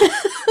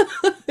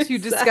to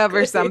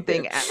discover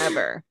something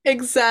ever.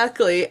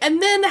 Exactly.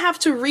 And then have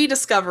to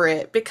rediscover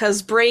it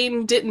because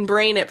brain didn't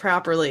brain it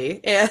properly.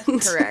 And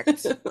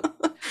correct.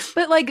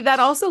 But like that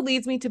also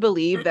leads me to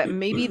believe that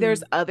maybe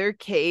there's other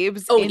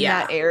caves in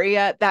that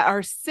area that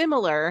are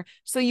similar.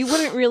 So you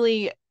wouldn't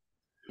really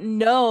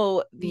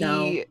know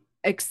the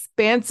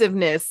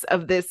expansiveness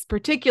of this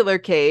particular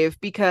cave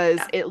because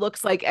it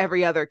looks like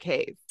every other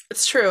cave.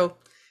 It's true.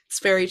 It's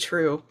very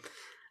true.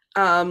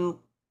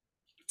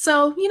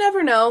 So you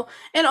never know.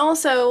 And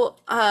also,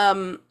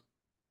 I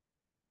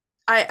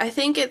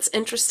think it's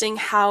interesting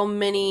how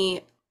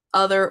many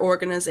other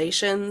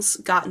organizations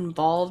got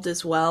involved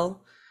as well.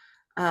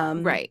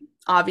 Right.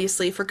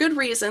 Obviously for good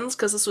reasons,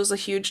 because this was a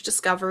huge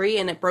discovery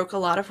and it broke a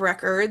lot of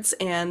records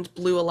and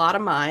blew a lot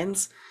of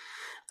minds.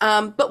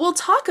 But we'll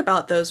talk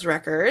about those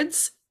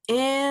records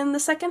in the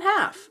second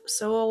half.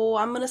 So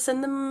I'm going to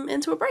send them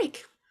into a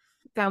break.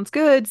 Sounds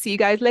good. See you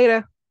guys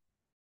later.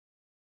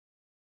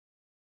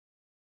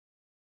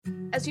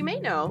 As you may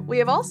know, we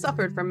have all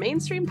suffered from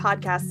mainstream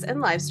podcasts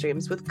and live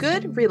streams with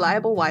good,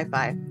 reliable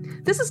Wi-Fi.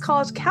 This has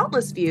caused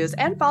countless views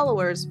and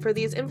followers for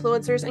these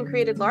influencers and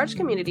created large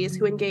communities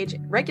who engage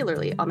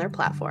regularly on their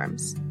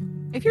platforms.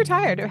 If you're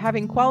tired of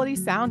having quality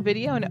sound,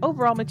 video, and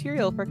overall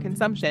material for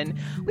consumption,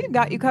 we've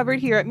got you covered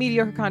here at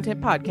Mediocre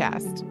Content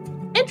Podcast.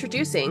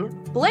 Introducing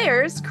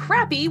Blair's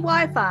Crappy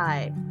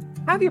Wi-Fi.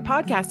 Have your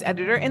podcast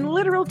editor in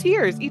literal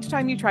tears each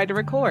time you try to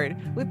record.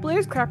 With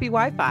Blair's Crappy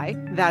Wi-Fi,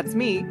 that's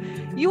me,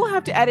 you will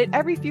have to edit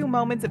every few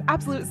moments of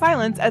absolute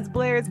silence as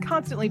Blair is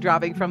constantly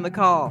dropping from the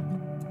call.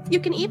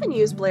 You can even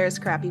use Blair's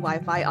Crappy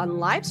Wi-Fi on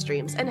live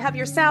streams and have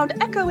your sound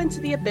echo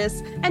into the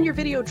abyss and your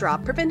video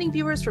drop, preventing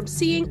viewers from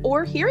seeing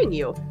or hearing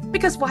you.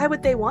 Because why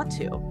would they want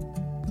to?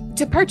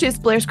 To purchase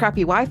Blair's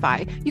Crappy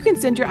Wi-Fi, you can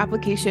send your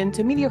application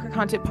to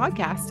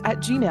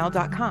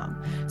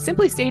mediocrecontentpodcast@gmail.com.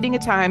 Simply stating a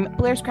time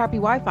Blair's Crappy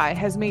Wi-Fi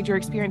has made your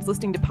experience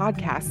listening to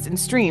podcasts and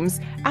streams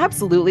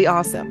absolutely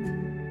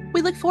awesome.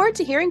 We look forward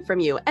to hearing from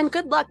you, and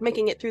good luck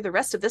making it through the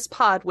rest of this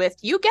pod with,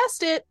 you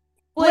guessed it,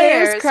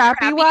 Blair's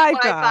Crappy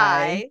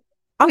Wi-Fi.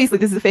 Obviously,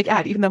 this is a fake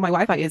ad, even though my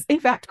Wi-Fi is, in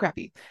fact,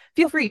 crappy.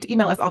 Feel free to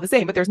email us all the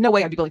same, but there's no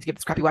way I'd be willing to give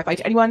this crappy Wi-Fi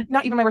to anyone,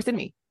 not even my worst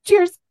enemy.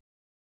 Cheers!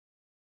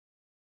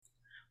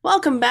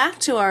 Welcome back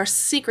to our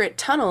Secret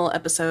Tunnel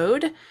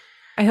episode.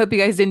 I hope you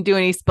guys didn't do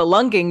any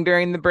spelunking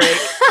during the break.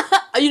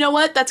 You know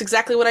what? That's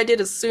exactly what I did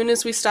as soon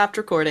as we stopped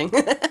recording.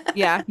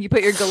 Yeah, you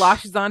put your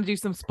galoshes on to do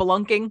some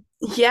spelunking.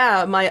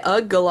 Yeah, my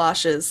Ugg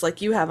galoshes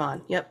like you have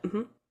on. Yep.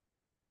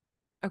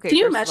 Okay, Can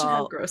you first of imagine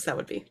how all, gross that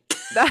would be?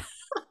 that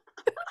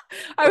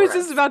I was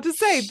just Gross. about to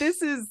say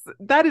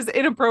that is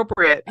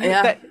inappropriate.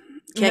 Yeah. That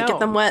Can't get no,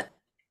 them wet.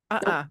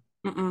 uh-uh,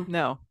 Nope. Mm-mm.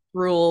 no.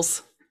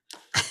 Rules.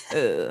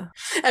 Ugh.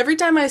 Every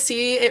time I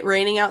see it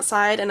raining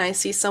outside and I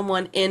see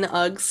someone in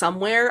Ugg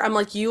somewhere, I'm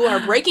like, you are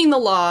breaking the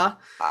law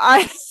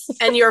I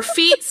and your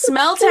feet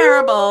smell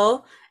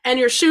terrible and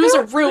your shoes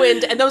are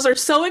ruined and those are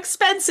so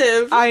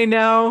expensive. I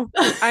know.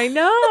 I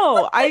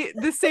know.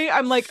 The same.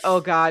 I'm like, oh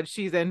God,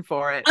 she's in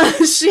for it.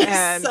 She's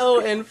And so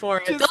in for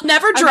it. just, They'll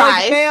never I'm dry.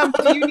 like, ma'am,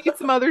 do you need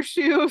some other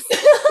shoes?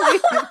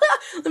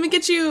 Let me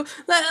get you.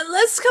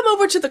 Let's come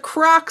over to the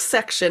Crocs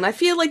section. I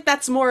feel like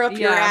that's more up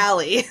your Yeah.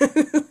 alley.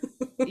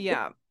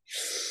 Yeah.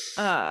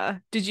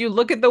 Did you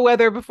look at the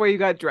weather before you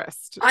got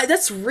dressed?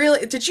 That's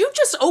really. Did you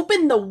just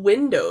open the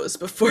windows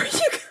before you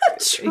got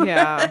dressed?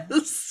 Yeah.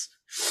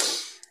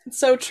 It's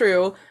so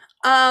true.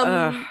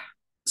 Ugh.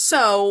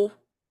 So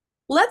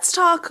let's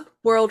talk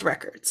world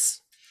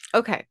records.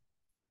 Okay.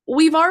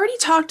 We've already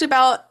talked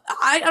about.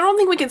 I don't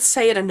think we can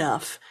say it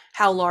enough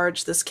how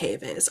large this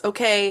cave is.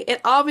 Okay,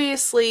 it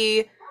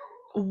obviously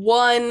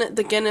won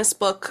the Guinness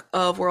Book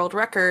of World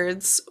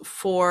Records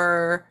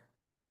for,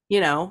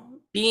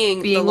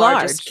 being the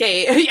largest large.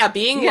 cave. Yeah,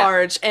 being Yeah.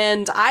 large.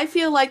 And I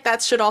feel like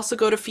that should also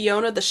go to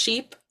Fiona the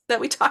sheep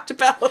that we talked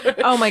about.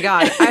 Oh my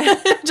God.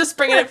 Just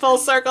bringing it full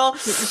circle.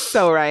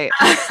 So right.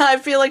 I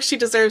feel like she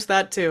deserves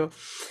that too.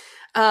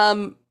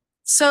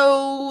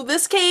 So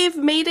this cave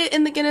made it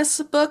in the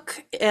Guinness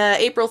Book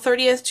April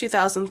 30th,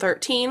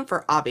 2013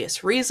 for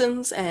obvious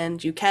reasons,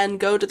 and you can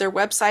go to their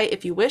website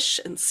if you wish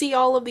and see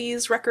all of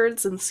these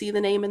records and see the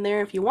name in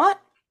there if you want.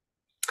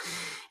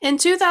 In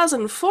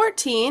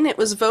 2014, it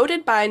was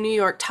voted by New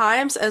York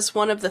Times as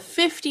one of the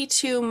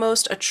 52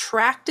 most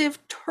attractive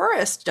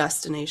tourist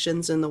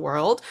destinations in the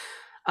world.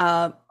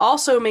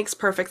 Also makes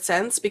perfect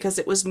sense because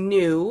it was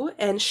new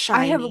and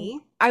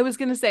shiny. I was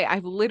going to say,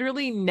 I've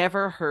literally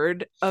never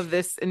heard of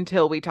this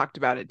until we talked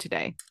about it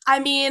today. I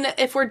mean,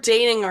 if we're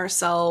dating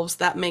ourselves,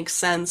 that makes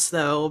sense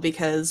though,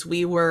 because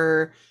we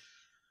were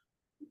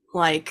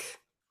like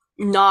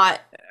not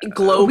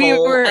global We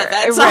were at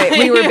that time. right.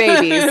 We were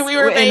babies. We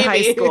were in babies.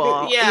 high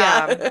school.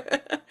 Yeah.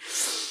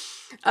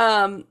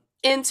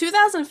 In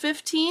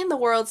 2015, the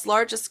world's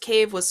largest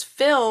cave was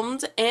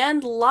filmed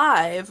and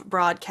live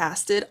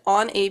broadcasted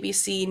on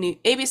ABC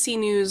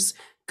News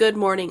Good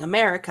Morning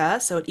America,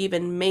 so it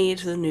even made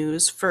the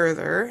news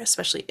further,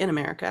 especially in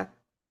America.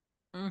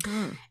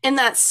 Mm-hmm. In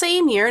that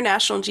same year,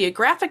 National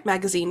Geographic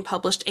magazine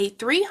published a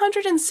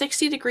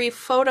 360-degree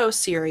photo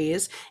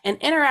series, an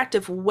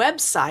interactive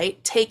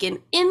website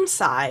taken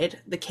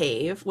inside the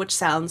cave, which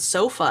sounds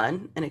so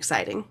fun and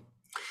exciting.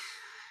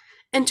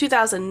 In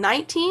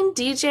 2019,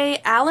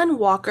 DJ Alan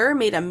Walker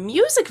made a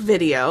music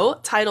video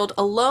titled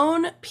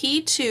Alone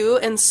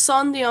P2 in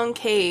Sondeong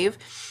Cave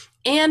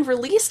and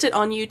released it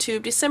on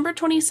YouTube December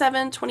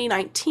 27,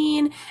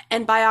 2019,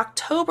 and by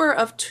October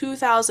of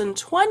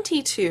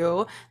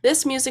 2022,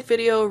 this music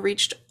video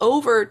reached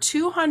over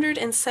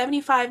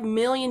 275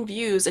 million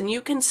views, and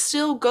you can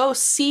still go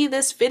see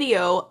this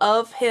video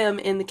of him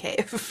in the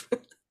cave.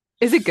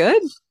 Is it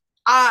good?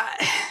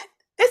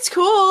 It's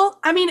cool.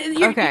 I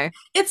mean, okay.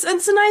 It's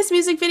a nice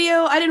music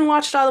video. I didn't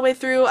watch it all the way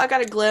through. I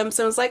got a glimpse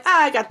and was like,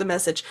 I got the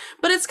message.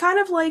 But it's kind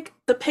of like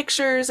the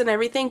pictures and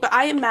everything. But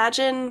I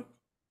imagine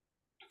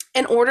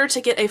in order to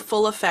get a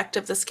full effect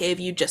of this cave,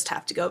 you just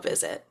have to go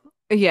visit.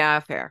 Yeah,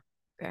 fair.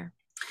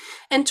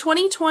 In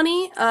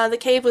 2020, the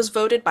cave was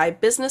voted by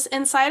Business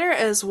Insider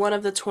as one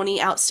of the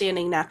 20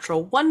 outstanding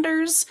natural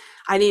wonders.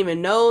 I didn't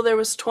even know there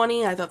was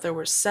 20. I thought there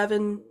were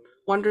 7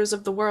 wonders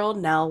of the world.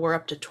 Now we're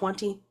up to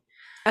 20.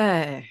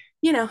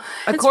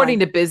 According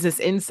to Business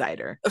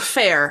Insider.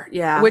 Fair,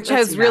 yeah. Which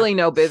has really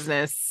no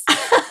business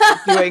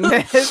doing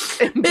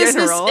this in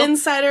Business general.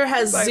 Insider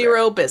has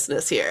zero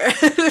business here.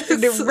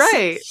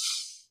 Right.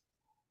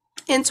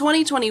 In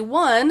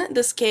 2021,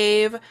 this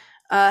cave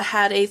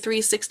had a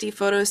 360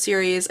 photo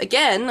series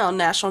again on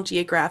National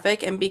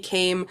Geographic and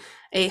became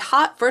a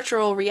hot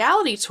virtual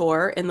reality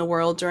tour in the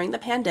world during the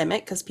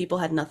pandemic because people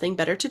had nothing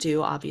better to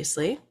do,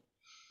 obviously.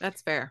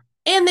 That's fair.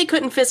 And they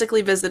couldn't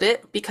physically visit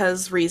it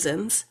because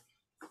reasons.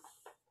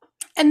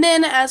 And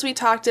then, as we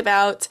talked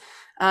about,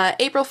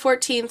 April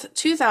 14th,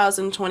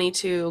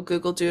 2022,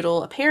 Google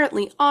Doodle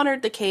apparently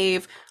honored the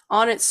cave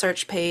on its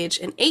search page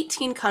in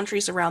 18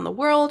 countries around the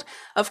world,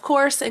 of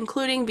course,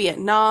 including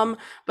Vietnam,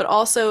 but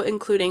also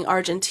including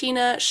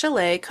Argentina,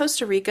 Chile,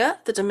 Costa Rica,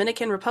 the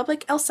Dominican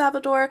Republic, El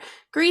Salvador,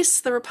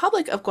 Greece, the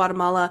Republic of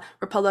Guatemala,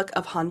 Republic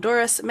of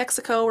Honduras,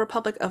 Mexico,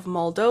 Republic of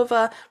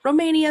Moldova,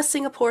 Romania,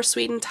 Singapore,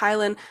 Sweden,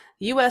 Thailand,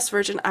 U.S.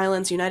 Virgin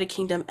Islands, United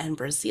Kingdom, and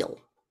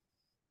Brazil.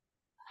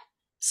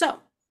 So,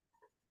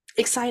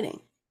 exciting.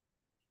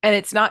 And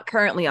it's not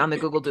currently on the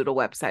Google Doodle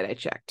website, I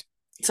checked.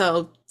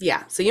 So,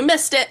 yeah. So you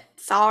missed it.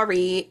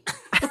 Sorry.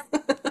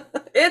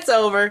 It's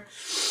over.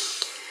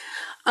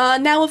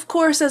 Now, of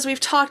course, as we've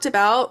talked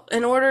about,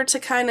 in order to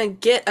kind of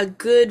get a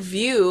good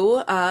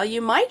view,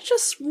 you might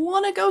just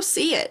want to go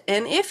see it.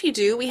 And if you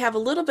do, we have a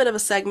little bit of a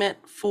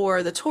segment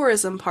for the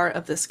tourism part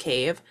of this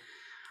cave.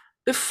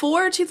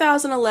 Before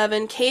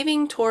 2011,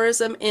 caving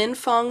tourism in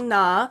Phong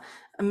Na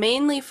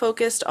mainly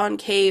focused on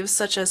caves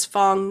such as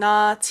Phong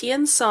Na,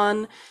 Tien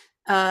Son,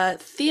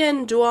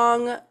 Thien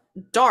Duong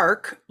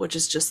Dark, which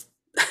is just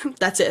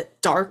that's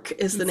it. Dark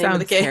is the name of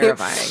the Sounds cave.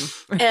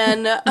 terrifying.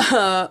 And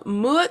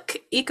Muok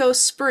Eco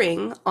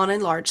Spring on a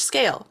large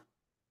scale.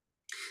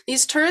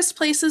 These tourist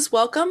places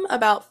welcome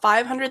about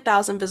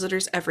 500,000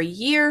 visitors every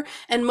year,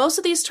 and most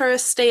of these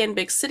tourists stay in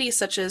big cities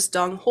such as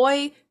Dong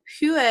Hoi,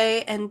 Hue,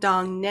 and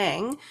Dong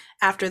Nang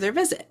after their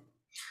visit.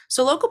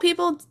 So local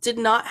people did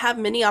not have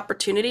many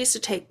opportunities to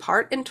take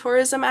part in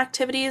tourism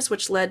activities,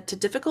 which led to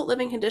difficult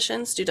living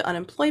conditions due to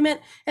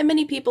unemployment, and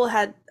many people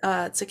had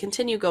to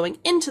continue going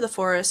into the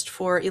forest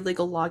for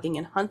illegal logging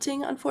and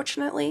hunting,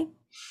 unfortunately.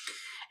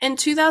 In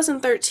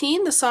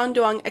 2013, the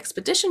Songduang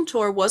Expedition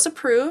Tour was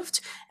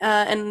approved,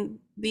 and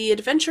the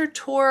adventure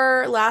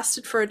tour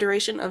lasted for a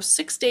duration of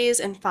 6 days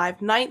and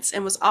 5 nights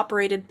and was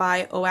operated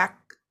by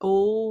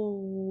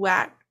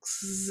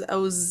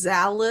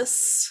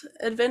Ozalis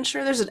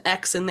Adventure. There's an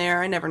X in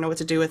there. I never know what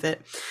to do with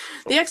it.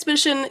 The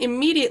expedition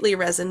immediately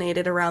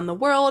resonated around the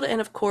world, and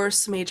of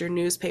course, major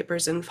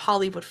newspapers and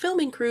Hollywood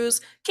filming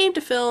crews came to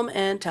film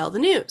and tell the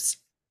news.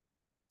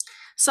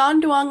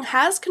 Songduang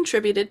has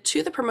contributed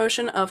to the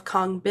promotion of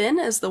Quang Binh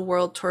as the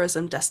world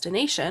tourism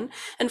destination,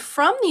 and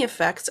from the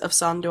effects of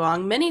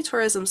Songduang, many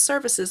tourism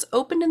services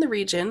opened in the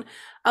region,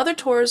 other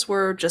tours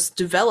were just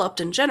developed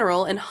in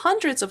general, and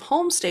hundreds of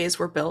homestays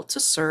were built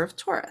to serve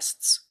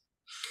tourists.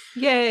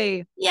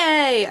 Yay!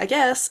 Yay, I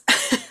guess.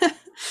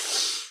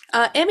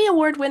 Emmy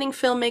Award-winning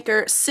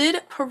filmmaker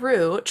Sid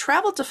Peru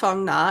traveled to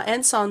Phong Na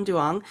and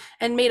Songduang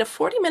and made a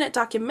 40-minute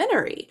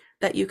documentary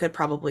that you could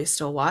probably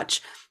still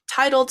watch,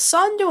 titled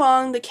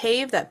Songduang, the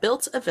Cave That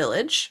Built a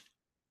Village,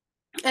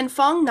 and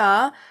Phong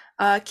Na,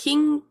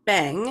 King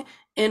Bang,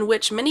 in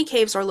which many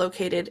caves are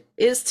located,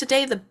 is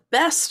today the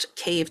best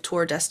cave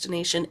tour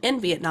destination in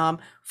Vietnam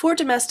for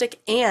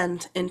domestic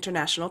and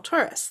international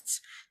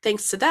tourists.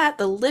 Thanks to that,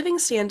 the living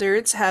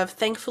standards have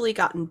thankfully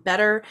gotten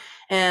better.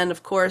 And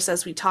of course,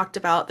 as we talked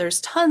about,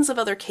 there's tons of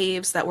other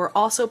caves that were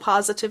also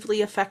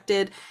positively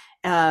affected.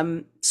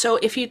 So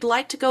if you'd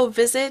like to go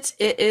visit,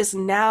 it is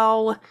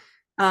now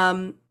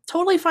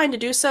totally fine to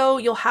do so.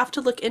 You'll have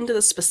to look into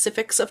the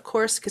specifics, of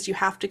course, because you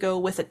have to go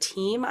with a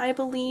team, I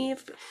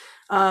believe.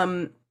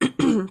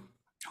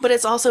 But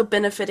it's also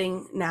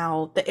benefiting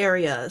now the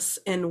areas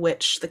in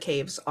which the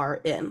caves are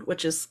in,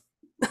 which is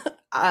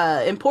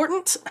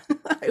important,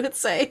 I would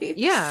say.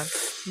 Yeah.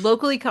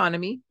 Local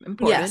economy,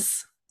 important.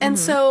 Yes. And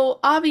so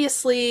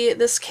obviously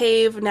this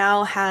cave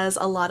now has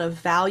a lot of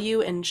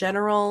value in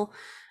general.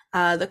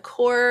 The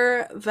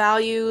core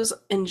values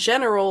in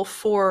general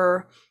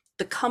for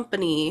the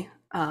company,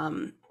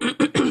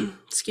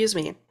 excuse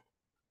me,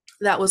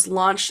 that was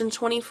launched in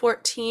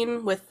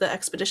 2014 with the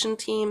expedition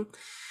team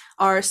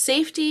are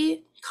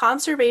safety,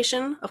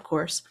 conservation, of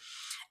course,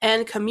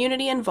 and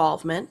community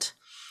involvement.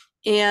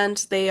 And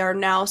they are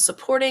now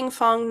supporting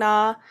Phong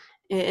Na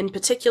in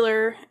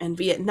particular and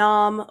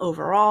Vietnam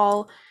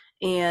overall.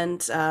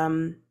 And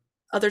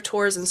other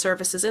tours and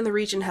services in the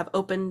region have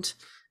opened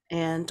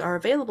and are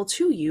available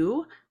to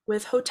you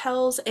with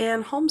hotels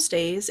and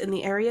homestays in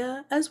the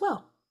area as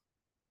well.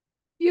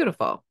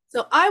 Beautiful.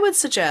 So I would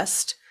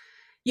suggest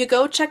you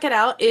go check it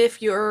out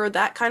if you're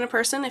that kind of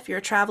person, if you're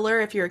a traveler,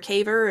 if you're a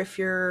caver, if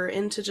you're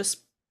into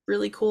just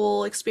really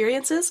cool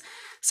experiences.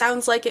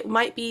 Sounds like it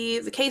might be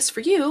the case for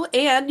you,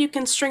 and you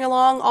can string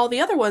along all the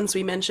other ones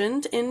we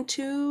mentioned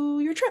into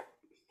your trip.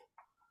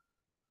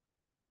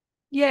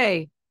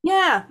 Yay.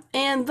 Yeah,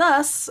 and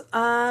thus,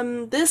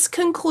 this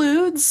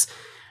concludes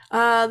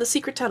the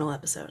Secret Tunnel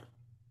episode.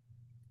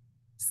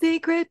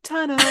 Secret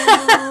tunnel.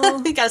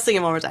 You gotta sing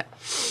it one more time.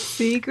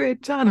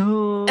 Secret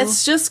tunnel.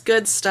 It's just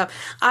good stuff.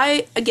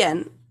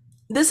 Again,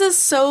 this is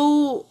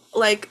so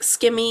like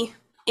skimmy,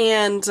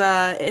 and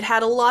it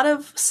had a lot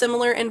of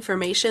similar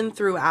information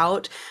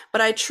throughout,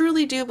 but I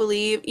truly do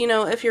believe,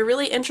 if you're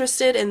really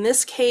interested in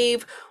this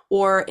cave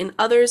or in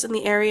others in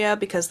the area,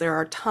 because there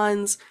are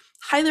tons,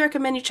 highly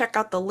recommend you check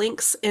out the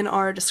links in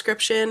our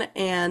description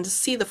and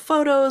see the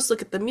photos,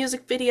 look at the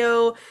music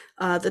video.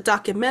 The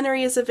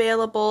documentary is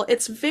available.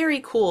 It's very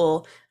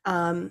cool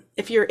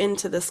if you're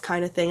into this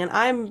kind of thing.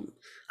 And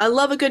I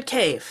love a good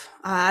cave.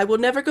 I will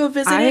never go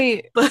visit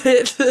it, but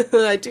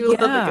I do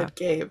love a good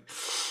cave.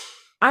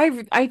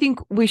 I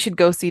think we should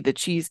go see the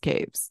cheese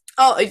caves.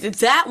 Oh,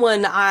 that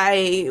one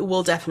I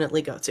will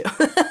definitely go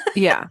to.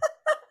 Yeah.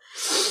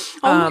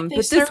 But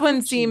this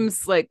one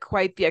seems like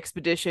quite the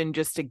expedition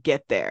just to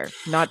get there,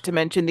 not to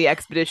mention the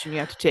expedition you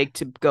have to take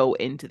to go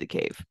into the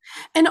cave.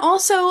 And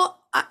also,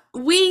 I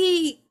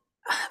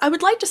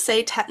would like to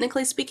say,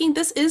 technically speaking,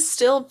 this is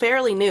still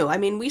fairly new. I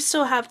mean, we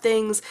still have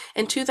things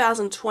in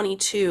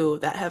 2022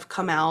 that have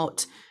come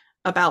out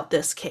about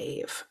this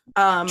cave.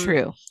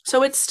 True.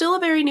 So it's still a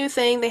very new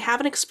thing. They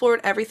haven't explored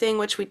everything,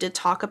 which we did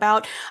talk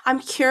about. I'm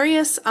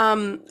curious.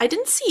 I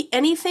didn't see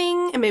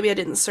anything, and maybe I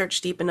didn't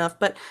search deep enough,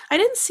 but I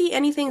didn't see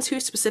anything too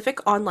specific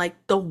on like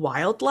the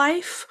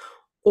wildlife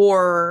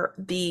or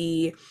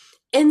the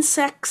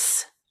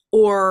insects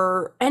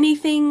or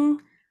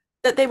anything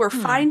that they were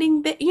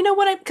finding. That, you know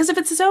what? Because if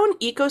it's its own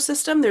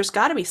ecosystem, there's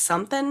got to be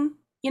something,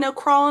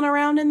 crawling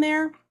around in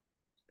there.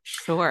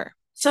 Sure.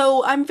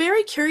 So I'm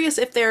very curious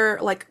if they're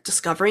like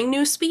discovering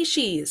new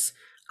species,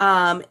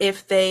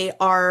 if they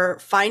are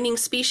finding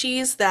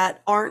species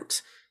that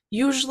aren't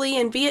usually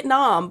in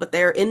Vietnam, but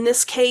they're in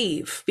this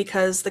cave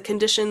because the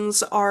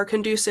conditions are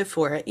conducive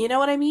for it. You know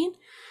what I mean?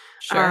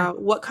 Sure.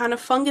 What kind of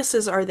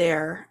funguses are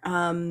there?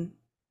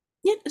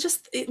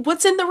 Just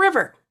what's in the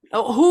river?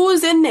 Oh,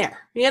 who's in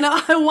there?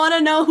 I want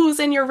to know who's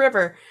in your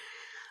river.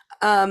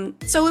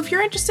 So if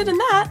you're interested in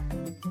that,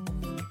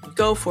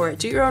 go for it.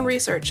 Do your own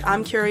research.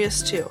 I'm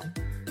curious too.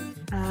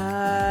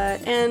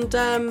 And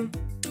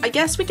I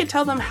guess we could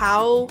tell them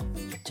how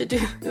to do.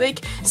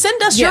 Like,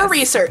 send us your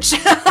research.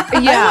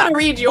 I want to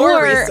read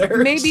your research.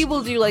 Maybe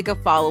we'll do like a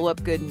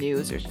follow-up good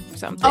news or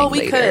something. Oh,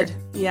 we later. could.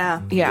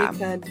 Yeah. We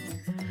could.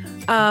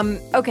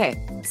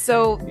 Okay.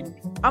 So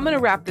I'm gonna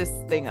wrap this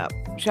thing up.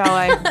 Shall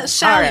I?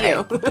 Shall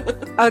you?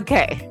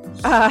 Okay.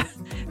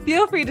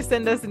 Feel free to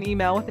send us an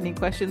email with any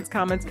questions,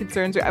 comments,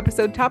 concerns, or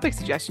episode topic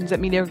suggestions at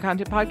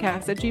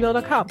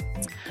mediocrecontentpodcast@gmail.com.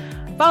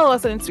 Follow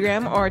us on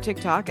Instagram or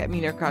TikTok at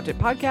Mediocre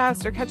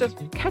Podcast, or catch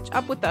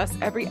up with us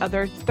every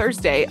other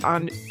Thursday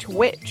on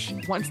Twitch.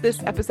 Once this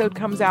episode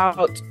comes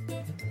out,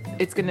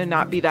 it's gonna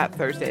not be that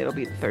Thursday; it'll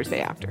be the Thursday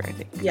after, I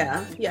think.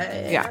 Yeah.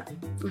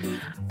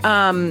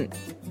 Mm-hmm.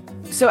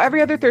 So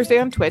every other Thursday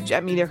on Twitch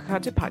at Mediocre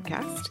Content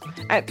Podcast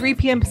at 3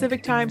 p.m.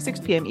 Pacific Time, 6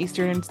 p.m.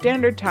 Eastern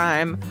Standard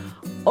Time,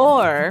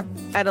 or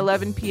at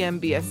 11 p.m.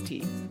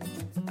 BST.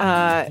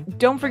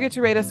 Don't forget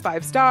to rate us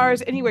 5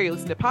 stars anywhere you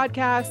listen to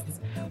podcasts.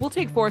 We'll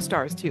take 4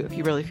 stars too if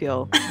you really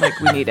feel like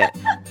we need it.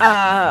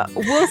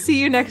 We'll see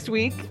you next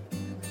week,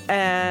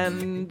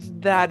 and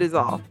that is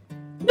all.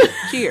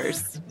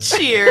 Cheers.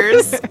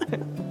 Cheers.